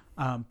 Yeah.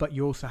 But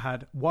you also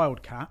had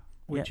Wildcat,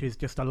 which is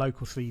just a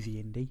local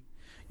sleazy indie.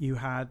 You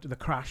had The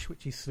Crash,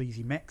 which is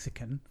sleazy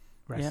Mexican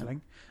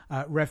wrestling.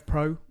 Rev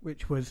Pro,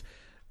 which was...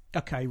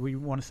 Okay, we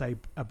want to say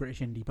a British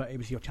indie, but it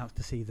was your chance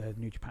to see the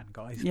New Japan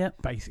guys,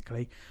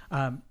 basically.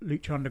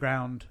 Lucha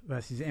Underground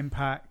versus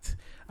Impact.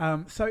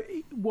 So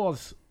it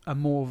was a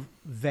more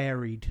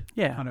varied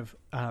kind of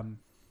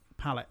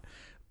palette.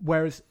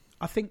 Whereas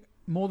I think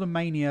More Than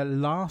Mania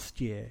last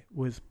year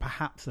was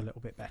perhaps a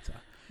little bit better.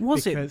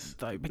 Was it,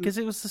 though? Because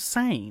it was the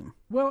same.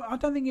 Well, I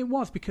don't think it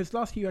was, because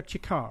last year you had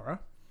Chikara.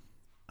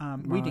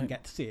 We didn't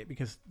get to see it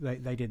because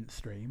they didn't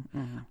stream.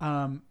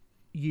 Mm-hmm.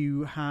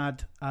 You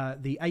had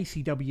the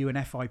ACW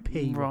and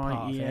FIP were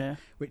part of it,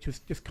 which was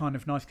just kind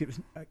of nice. It was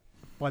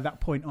by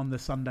that point on the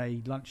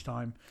Sunday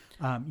lunchtime,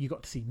 you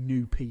got to see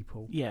new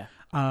people. Yeah.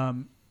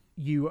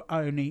 You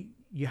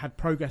had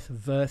Progress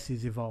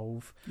versus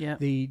Evolve. Yeah.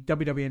 The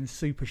WWN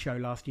Super Show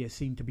last year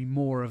seemed to be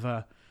more of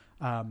a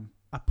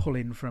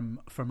pull-in from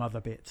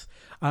other bits.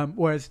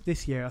 Whereas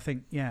this year, I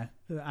think,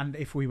 and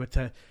if we were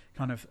to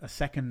kind of a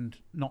second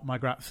Not My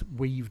Graps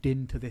weaved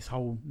into this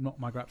whole Not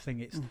My Graps thing,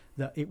 it's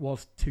that it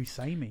was too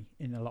samey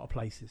in a lot of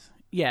places.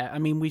 Yeah, I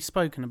mean, we've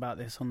spoken about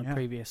this on the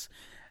previous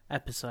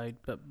episode,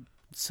 but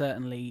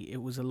certainly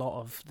it was a lot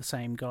of the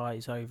same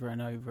guys over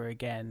and over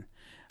again.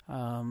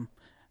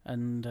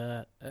 And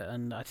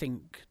I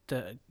think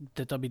the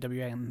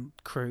WWN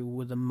crew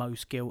were the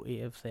most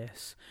guilty of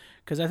this,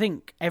 because I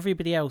think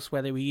everybody else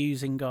where they were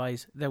using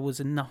guys, there was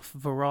enough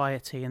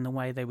variety in the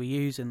way they were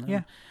using them.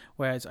 Yeah.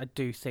 Whereas I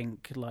do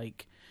think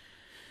like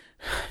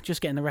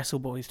just getting the Wrestle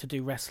Boys to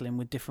do wrestling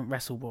with different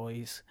Wrestle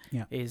Boys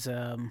is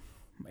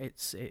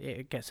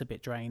it gets a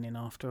bit draining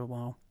after a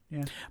while.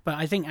 Yeah. But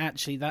I think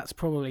actually that's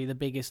probably the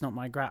biggest Not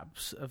My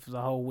Graps of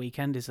the whole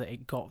weekend, is that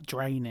it got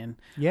draining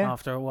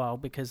after a while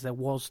because there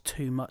was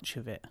too much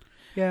of it.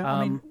 Yeah,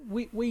 I mean,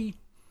 we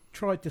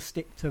tried to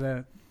stick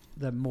to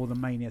the More Than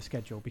Mania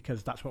schedule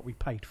because that's what we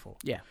paid for.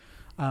 Yeah.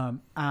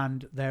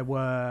 And there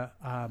were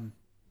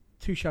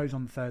 2 shows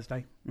on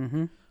Thursday,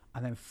 and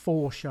then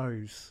 4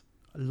 shows,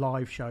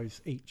 live shows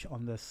each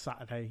on the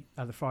Friday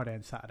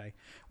and Saturday.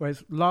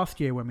 Whereas last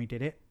year when we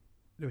did it,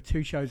 there were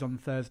 2 shows on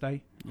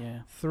Thursday,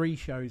 3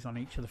 shows on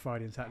each of the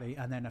Friday and Saturday,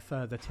 and then a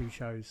further 2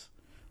 shows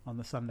on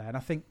the Sunday, and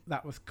I think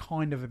that was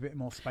kind of a bit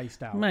more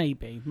spaced out.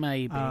 Maybe.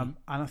 And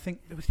I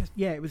think it was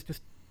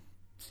just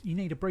you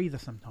need a breather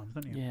sometimes,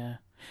 don't you? Yeah.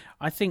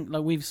 I think,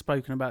 like we've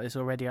spoken about this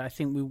already, I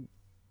think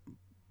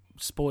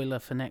spoiler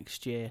for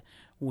next year,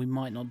 we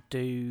might not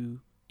do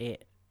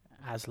it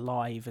as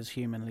live as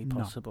humanly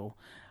possible.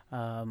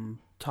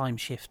 Time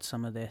shift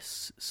some of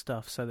this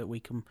stuff so that we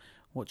can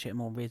watch it at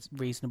more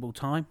reasonable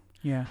time.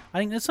 Yeah. I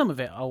think there's some of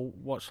it I'll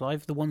watch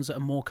live, the ones that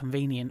are more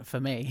convenient for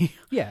me.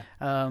 Yeah.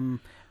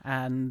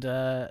 And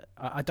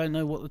I don't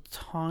know what the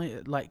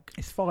time, like...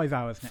 It's 5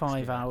 hours next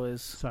 5 year.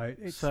 hours. So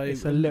it's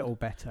a little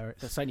better.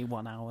 It's only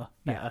 1 hour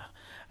Yeah.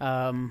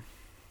 better.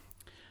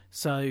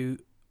 So,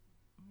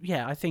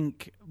 yeah, I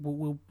think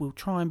we'll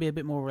try and be a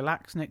bit more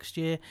relaxed next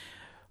year.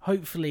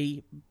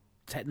 Hopefully,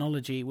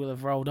 technology will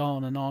have rolled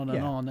on and on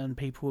and on, and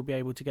people will be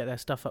able to get their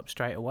stuff up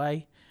straight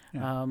away.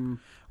 Yeah.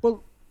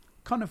 Well,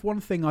 kind of one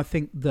thing I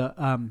think that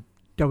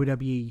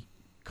WWE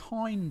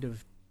kind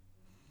of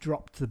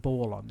dropped the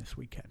ball on this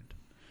weekend,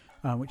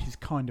 which is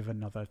kind of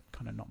another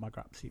kind of not my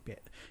grapsy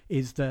bit,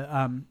 is that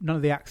none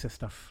of the Access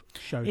stuff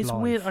showed It's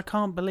live. weird. I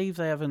can't believe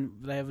they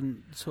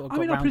haven't sort of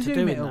got I round to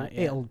presume doing that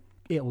yet.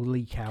 it'll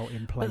leak out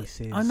in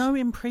places. But I know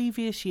in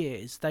previous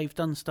years they've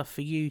done stuff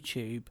for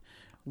YouTube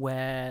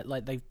where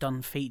like they've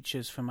done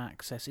features from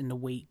Access in the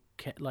week,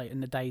 like in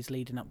the days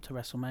leading up to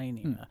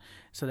WrestleMania.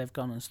 So they've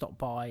gone and stopped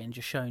by and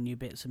just shown you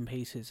bits and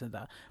pieces of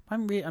that. But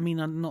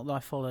not that I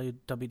follow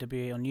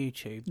WWE on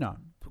YouTube. No.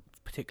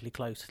 Particularly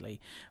closely,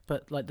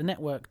 but like the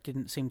network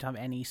didn't seem to have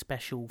any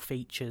special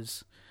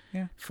features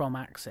from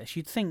Access.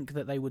 You'd think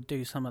that they would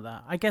do some of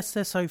that. I guess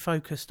they're so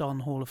focused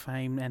on Hall of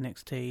Fame,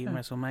 NXT, and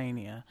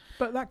WrestleMania.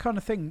 But that kind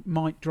of thing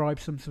might drive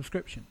some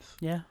subscriptions.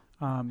 Yeah.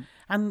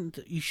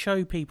 And you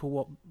show people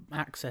what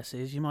Access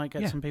is, you might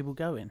get some people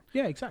going.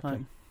 Yeah,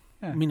 exactly.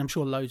 Like, I mean, I'm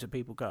sure loads of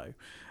people go.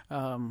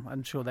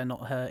 I'm sure they're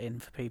not hurting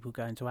for people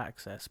going to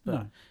Access,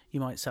 but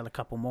you might sell a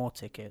couple more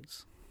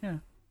tickets. Yeah.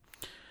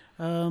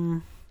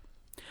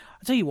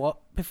 I'll tell you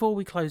what, before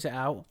we close it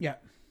out, Yeah.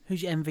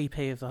 who's your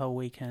MVP of the whole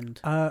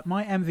weekend?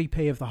 My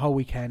MVP of the whole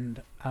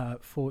weekend,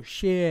 for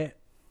sheer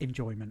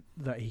enjoyment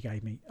that he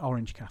gave me,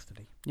 Orange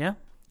Cassidy. Yeah?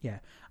 Yeah.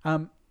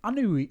 I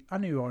knew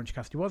Orange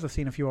Cassidy was. I've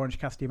seen a few Orange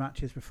Cassidy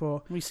matches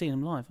before. We've seen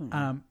him live, haven't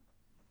we?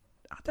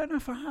 I don't know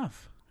if I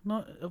have.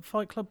 Not at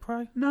Fight Club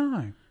Pro?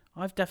 No.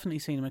 I've definitely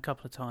seen him a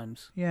couple of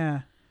times.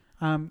 Yeah.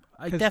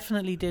 I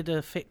definitely did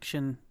a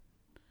Fiction.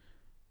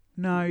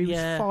 No, he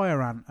was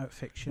Fire Ant at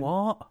Fiction.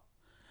 What?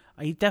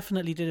 He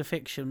definitely did a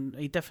Fiction.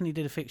 He definitely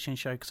did a Fiction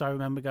show because I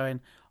remember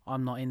going,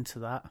 I'm not into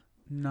that.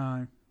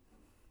 No,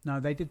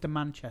 they did the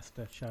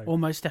Manchester show.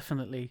 Almost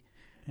definitely.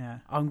 Yeah.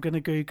 I'm going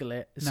to Google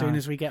it as soon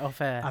as we get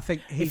off air. I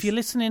think if you're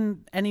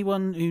listening,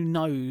 anyone who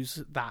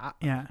knows that,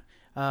 yeah,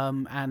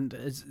 and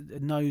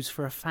knows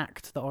for a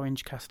fact that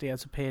Orange Cassidy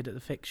has appeared at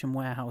the Fiction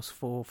Warehouse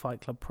for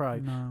Fight Club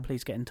Pro,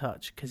 please get in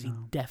touch because he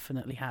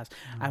definitely has.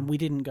 And we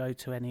didn't go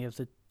to any of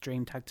the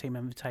Dream Tag Team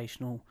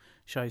Invitational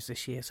shows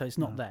this year, so it's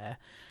not there.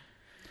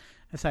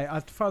 I say,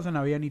 as far as I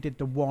know, he only did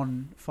the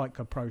one Fight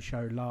Club Pro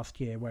show last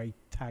year where he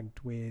tagged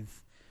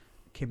with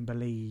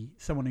Kimberly,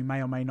 someone who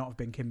may or may not have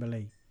been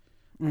Kimberly,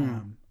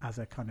 as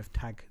a kind of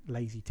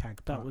lazy tag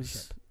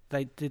partnership.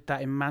 They did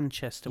that in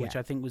Manchester, which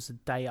I think was the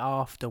day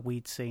after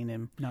we'd seen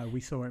him. No,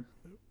 we saw him.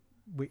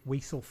 We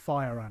saw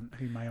Fire Ant,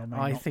 who may or may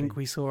not I think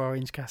we saw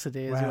Orange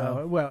Cassidy as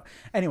well. Well,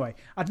 anyway,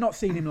 I'd not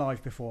seen him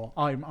live before.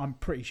 I'm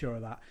pretty sure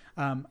of that.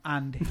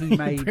 And he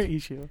made pretty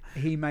sure.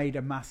 He made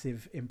a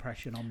massive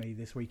impression on me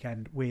this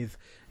weekend with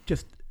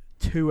just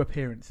 2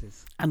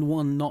 appearances and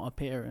one not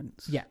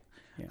appearance. Yeah.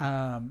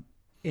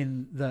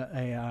 In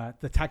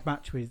the tag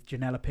match with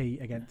Janela P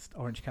against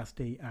Orange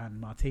Cassidy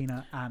and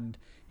Martina, and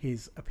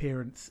his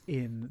appearance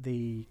in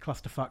the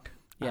clusterfuck.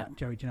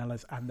 Joey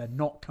Janela's, and they're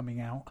not coming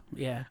out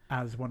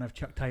as one of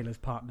Chuck Taylor's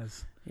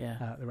partners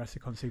at the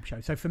WrestleCon Super Show.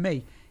 So for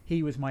me,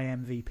 he was my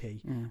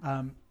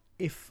MVP.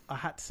 If I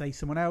had to say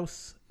someone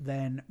else,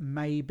 then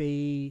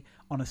maybe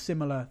on a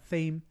similar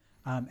theme,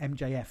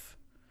 MJF,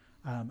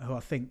 who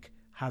I think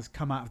has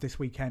come out of this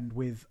weekend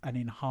with an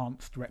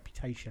enhanced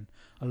reputation.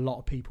 A lot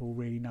of people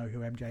really know who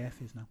MJF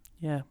is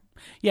now.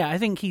 Yeah, I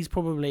think he's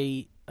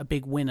probably a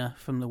big winner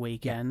from the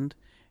weekend.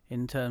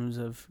 In terms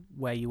of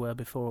where you were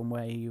before and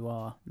where you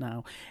are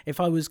now. If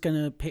I was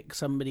going to pick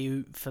somebody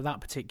who, for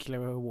that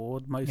particular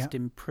award, most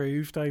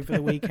improved over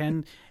the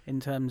weekend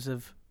in terms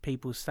of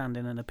people's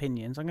standing and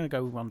opinions, I'm going to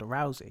go with Ronda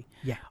Rousey.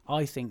 Yeah.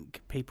 I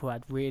think people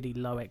had really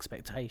low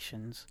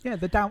expectations. Yeah,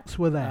 the doubts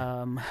were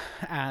there.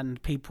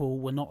 And people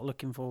were not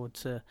looking forward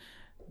to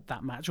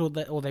that match, or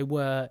they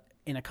were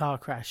in a car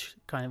crash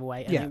kind of a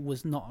way, and it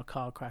was not a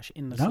car crash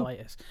in the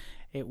slightest.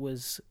 It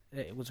was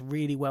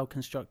really well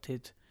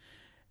constructed,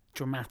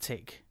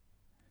 dramatic,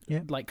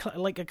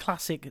 like a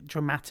classic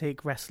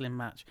dramatic wrestling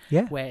match,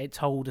 where it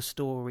told a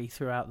story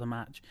throughout the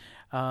match,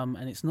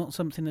 and it's not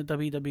something that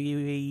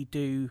WWE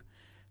do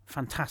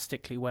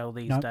fantastically well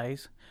these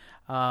days,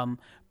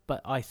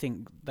 but I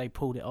think they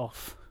pulled it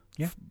off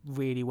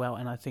really well,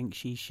 and I think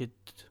she should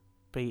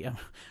be. I'm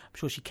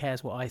sure she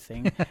cares what I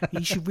think.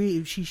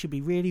 She should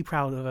be really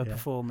proud of her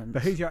performance.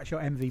 But who's your actual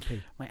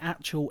MVP? My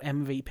actual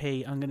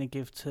MVP, I'm going to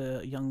give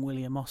to young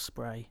William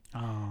Ospreay.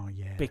 Oh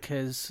yeah,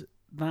 because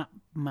that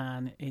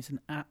man is an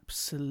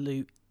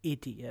absolute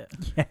idiot.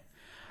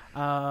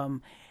 Yeah.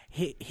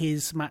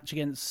 His match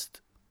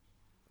against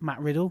Matt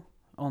Riddle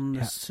on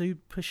the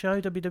Super Show,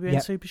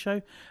 WWN Super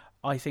Show,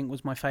 I think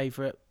was my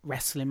favourite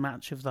wrestling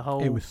match of the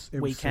whole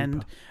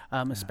weekend,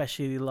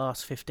 especially the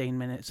last 15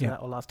 minutes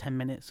or last 10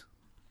 minutes.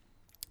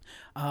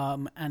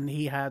 And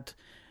he had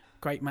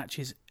great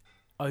matches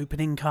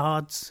opening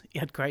cards. He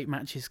had great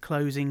matches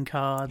closing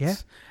cards. Yeah.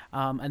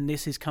 And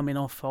this is coming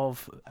off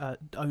of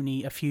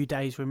only a few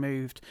days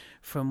removed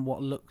from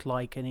what looked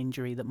like an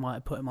injury that might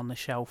have put him on the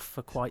shelf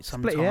for quite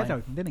some time. Split his head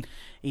open, didn't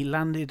he? He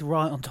landed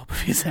right on top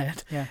of his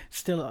head. Yeah.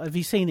 Still, have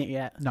you seen it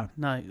yet?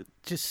 No.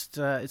 Just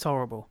it's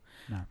horrible.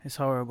 No. It's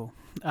horrible.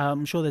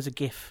 I'm sure there's a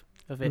GIF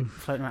of it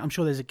floating around. I'm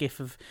sure there's a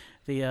GIF of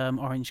the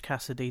Orange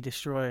Cassidy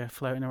Destroyer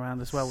floating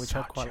around as well, which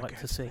I'd quite like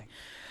to see.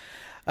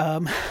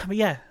 But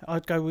yeah,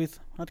 I'd go with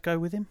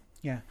him.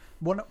 Yeah,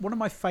 one of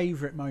my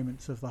favourite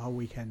moments of the whole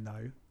weekend,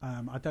 though,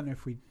 I don't know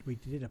if we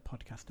did a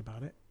podcast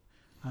about it,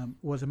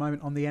 was a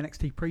moment on the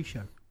NXT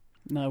pre-show.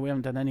 No, we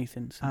haven't done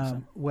anything since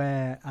then.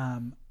 Where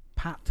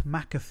Pat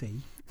McAfee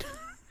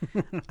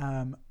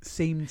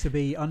seemed to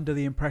be under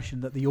the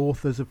impression that the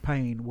authors of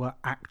Pain were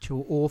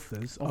actual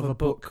authors of a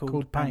book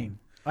called Pain.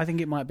 I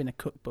think it might have been a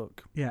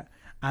cookbook. Yeah,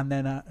 and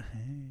then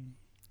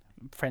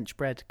French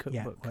bread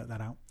cookbook. Yeah, work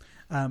that out.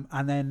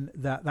 And then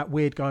that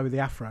weird guy with the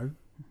afro,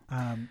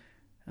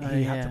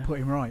 he had to put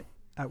him right.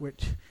 At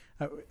which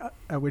Pat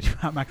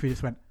McAfee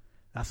just went,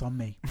 "That's on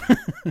me."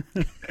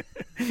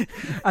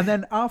 And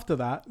then after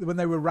that, when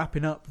they were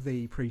wrapping up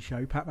the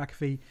pre-show, Pat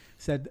McAfee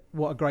said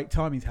what a great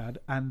time he'd had,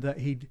 and that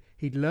he'd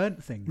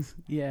learnt things,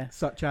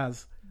 such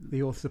as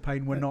the authors of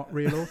Pain were not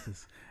real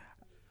authors.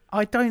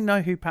 I don't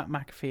know who Pat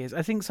McAfee is.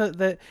 I think so.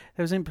 There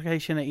was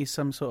implication that he's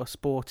some sort of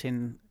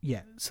sporting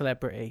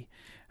celebrity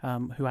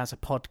who has a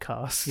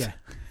podcast. Yeah.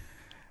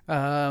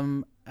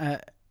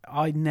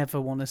 I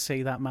never want to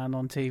see that man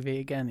on TV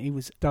again. He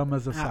was dumb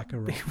as a sack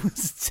of rocks. He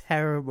was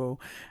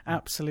terrible,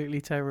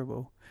 absolutely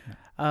terrible.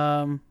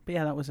 Yeah. But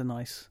yeah, that was a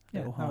nice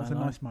little highlight. That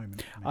was a nice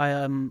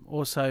moment.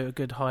 Also a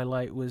good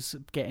highlight was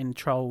getting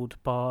trolled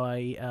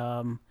by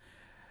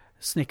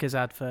Snickers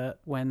advert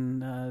when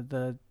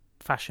the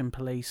Fashion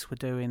Police were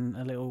doing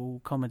a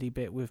little comedy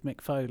bit with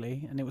Mick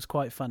Foley, and it was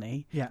quite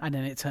funny. Yeah. And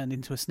then it turned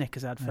into a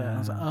Snickers advert. And I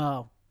was like,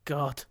 oh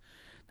God,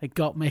 they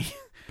got me.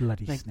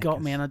 Bloody They Snickers.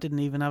 got me, and I didn't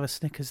even have a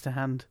Snickers to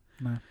hand.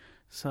 No.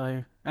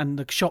 So, and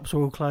the shops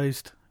were all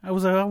closed. I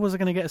wasn't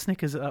going to get a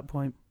Snickers at that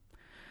point.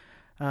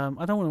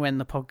 I don't want to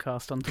end the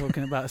podcast on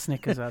talking about a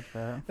Snickers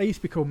advert. They used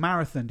to be called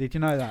Marathon. Did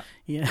you know that?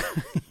 Yeah,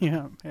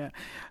 yeah.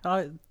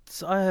 I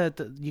heard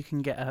that you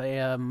can get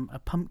a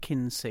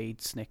pumpkin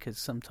seed Snickers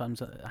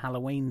sometimes at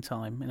Halloween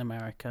time in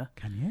America.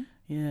 Can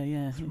you?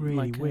 Yeah. It's really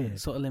like weird.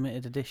 Sort of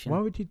limited edition. Why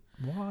would you?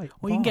 Why?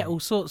 Well, you can get all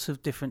sorts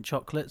of different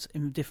chocolates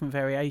in different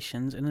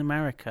variations. In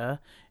America,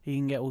 you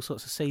can get all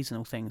sorts of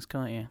seasonal things,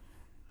 can't you?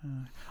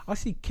 I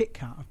see Kit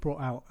Kat have brought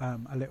out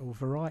a little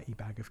variety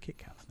bag of Kit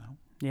Kats now.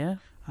 Yeah.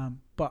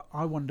 But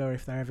I wonder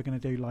if they're ever going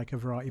to do like a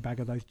variety bag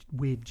of those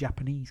weird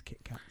Japanese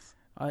Kit Kats.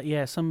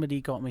 Yeah, somebody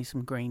got me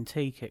some green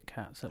tea Kit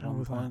Kats at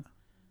one point.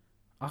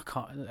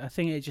 I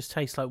think it just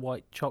tastes like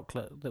white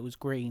chocolate that was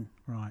green.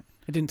 Right.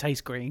 It didn't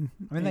taste green.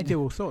 I mean, they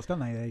do all sorts, don't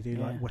they? They do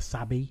like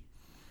wasabi.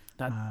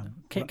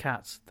 Kit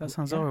Kats. That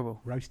sounds horrible.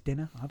 Roast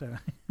dinner. I don't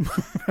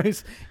know.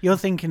 You're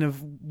thinking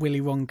of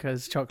Willy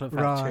Wonka's chocolate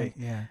factory.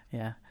 Right.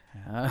 Yeah.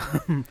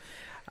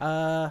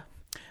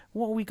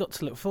 What have we got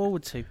to look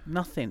forward to?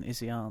 Nothing is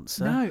the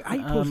answer. No,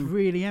 April's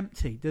really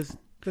empty.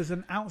 There's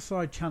an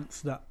outside chance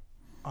that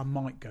I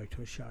might go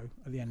to a show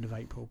at the end of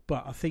April,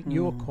 but I think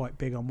you're quite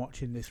big on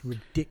watching this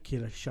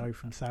ridiculous show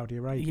from Saudi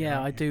Arabia.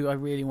 Yeah, I do. I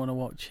really want to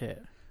watch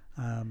it.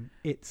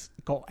 It's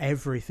got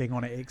everything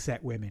on it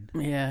except women.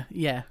 Yeah.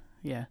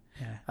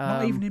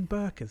 Not even in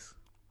burqas.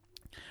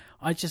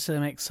 I just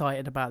am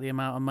excited about the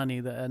amount of money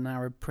that an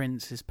Arab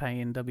prince is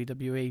paying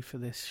WWE for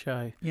this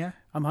show. Yeah.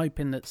 I'm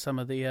hoping that some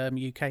of the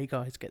UK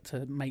guys get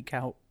to make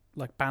out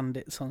like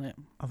bandits on it.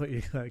 I thought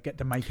you get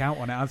to make out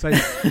on it. I'd say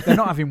they're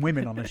not having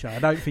women on the show. I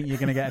don't think you're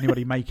going to get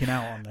anybody making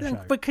out on the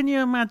show. But can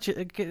you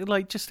imagine,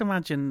 just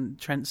imagine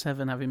Trent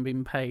Seven having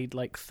been paid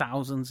like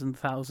thousands and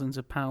thousands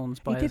of pounds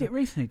by he did it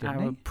recently,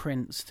 didn't Arab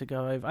prince to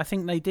go over. I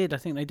think they did.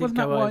 Wasn't go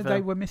that why over.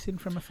 they were missing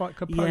from a Fight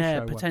Club post show? Yeah,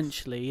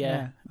 potentially,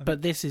 yeah.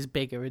 But this is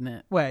bigger, isn't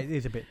it? Well, it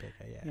is a bit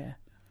bigger, yeah.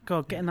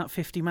 God, getting that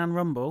 50-man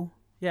rumble.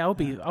 Yeah, I'll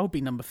be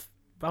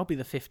I'll be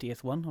the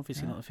 50th one.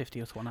 Obviously not the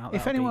 50th one out.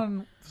 If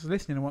anyone's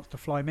listening and wants to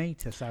fly me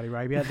to Saudi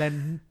Arabia,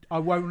 then I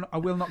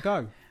will not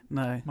go.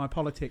 No. My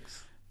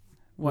politics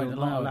won't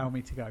allow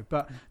me to go.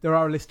 But there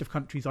are a list of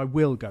countries I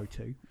will go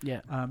to.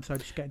 Yeah. So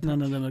just get in touch.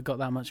 None of them have got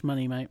that much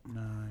money, mate.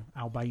 No.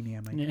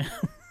 Albania, mate.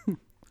 Yeah.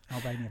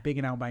 Albania. Big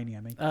in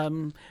Albania, mate.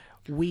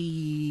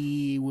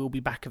 We will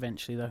be back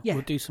eventually, though. Yeah.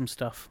 We'll do some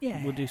stuff.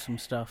 Yeah. We'll do some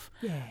stuff.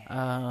 Yeah.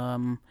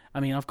 I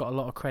mean, I've got a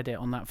lot of credit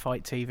on that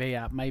Fight TV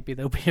app. Maybe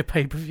there'll be a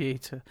pay-per-view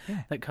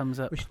Yeah. that comes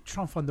up. We should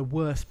try and find the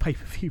worst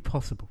pay-per-view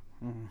possible.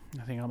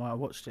 I think I might have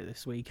watched it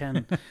this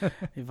weekend.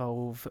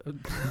 Evolve.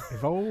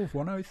 Evolve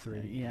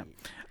 103. Yeah.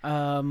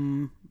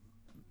 We're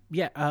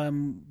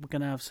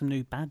going to have some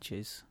new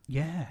badges.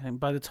 Yeah. And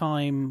by the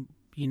time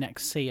you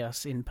next see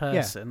us in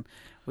person,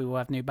 we will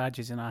have new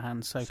badges in our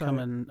hands. So come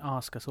and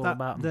ask us all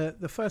about them.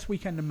 The first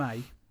weekend of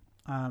May,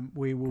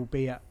 we will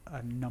be at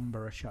a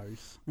number of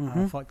shows.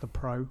 Fight Club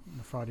Pro on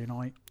the Friday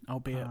night.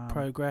 I'll be at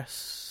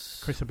Progress.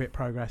 Chris will be at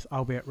Progress.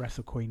 I'll be at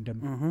Wrestle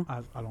Queendom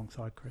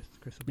alongside Chris.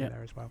 Chris will be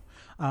there as well.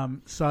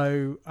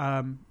 So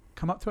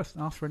come up to us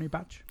and ask for a new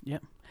badge.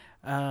 Yep.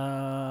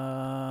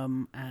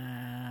 And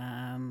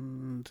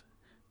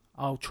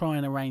I'll try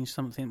and arrange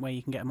something where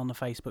you can get them on the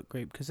Facebook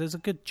group, because there's a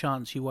good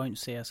chance you won't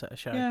see us at a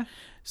show. Yeah.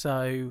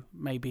 So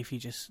maybe if you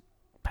just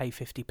pay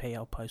 50p,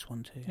 I'll post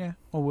one too. Yeah.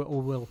 Or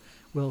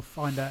we'll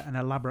find an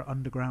elaborate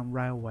underground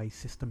railway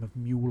system of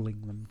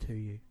muling them to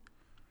you.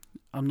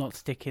 I'm not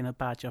sticking a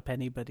badge up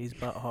anybody's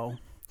butthole.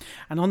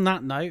 And on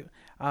that note,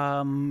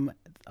 I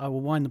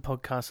will wind the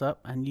podcast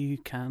up, and you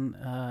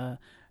can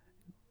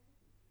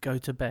go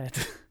to bed.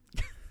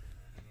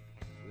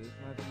 With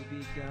my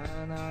BB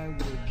gun, I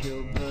would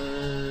kill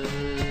birds.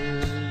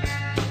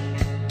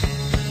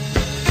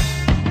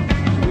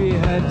 We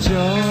had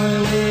joy,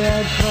 we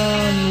had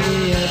fun,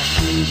 we had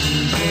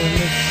seasons in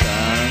the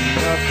sun.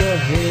 Up the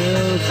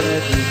hills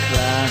that we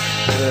climbed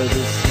were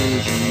the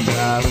seasons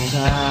out of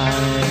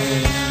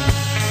time.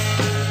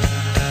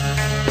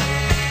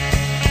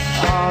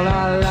 All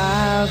our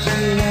lives we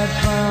had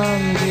fun,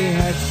 we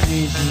had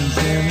seasons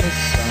in the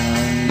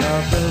sun.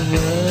 Of the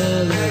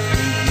world that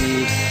we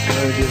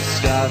were just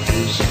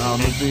starfish on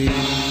the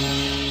beach.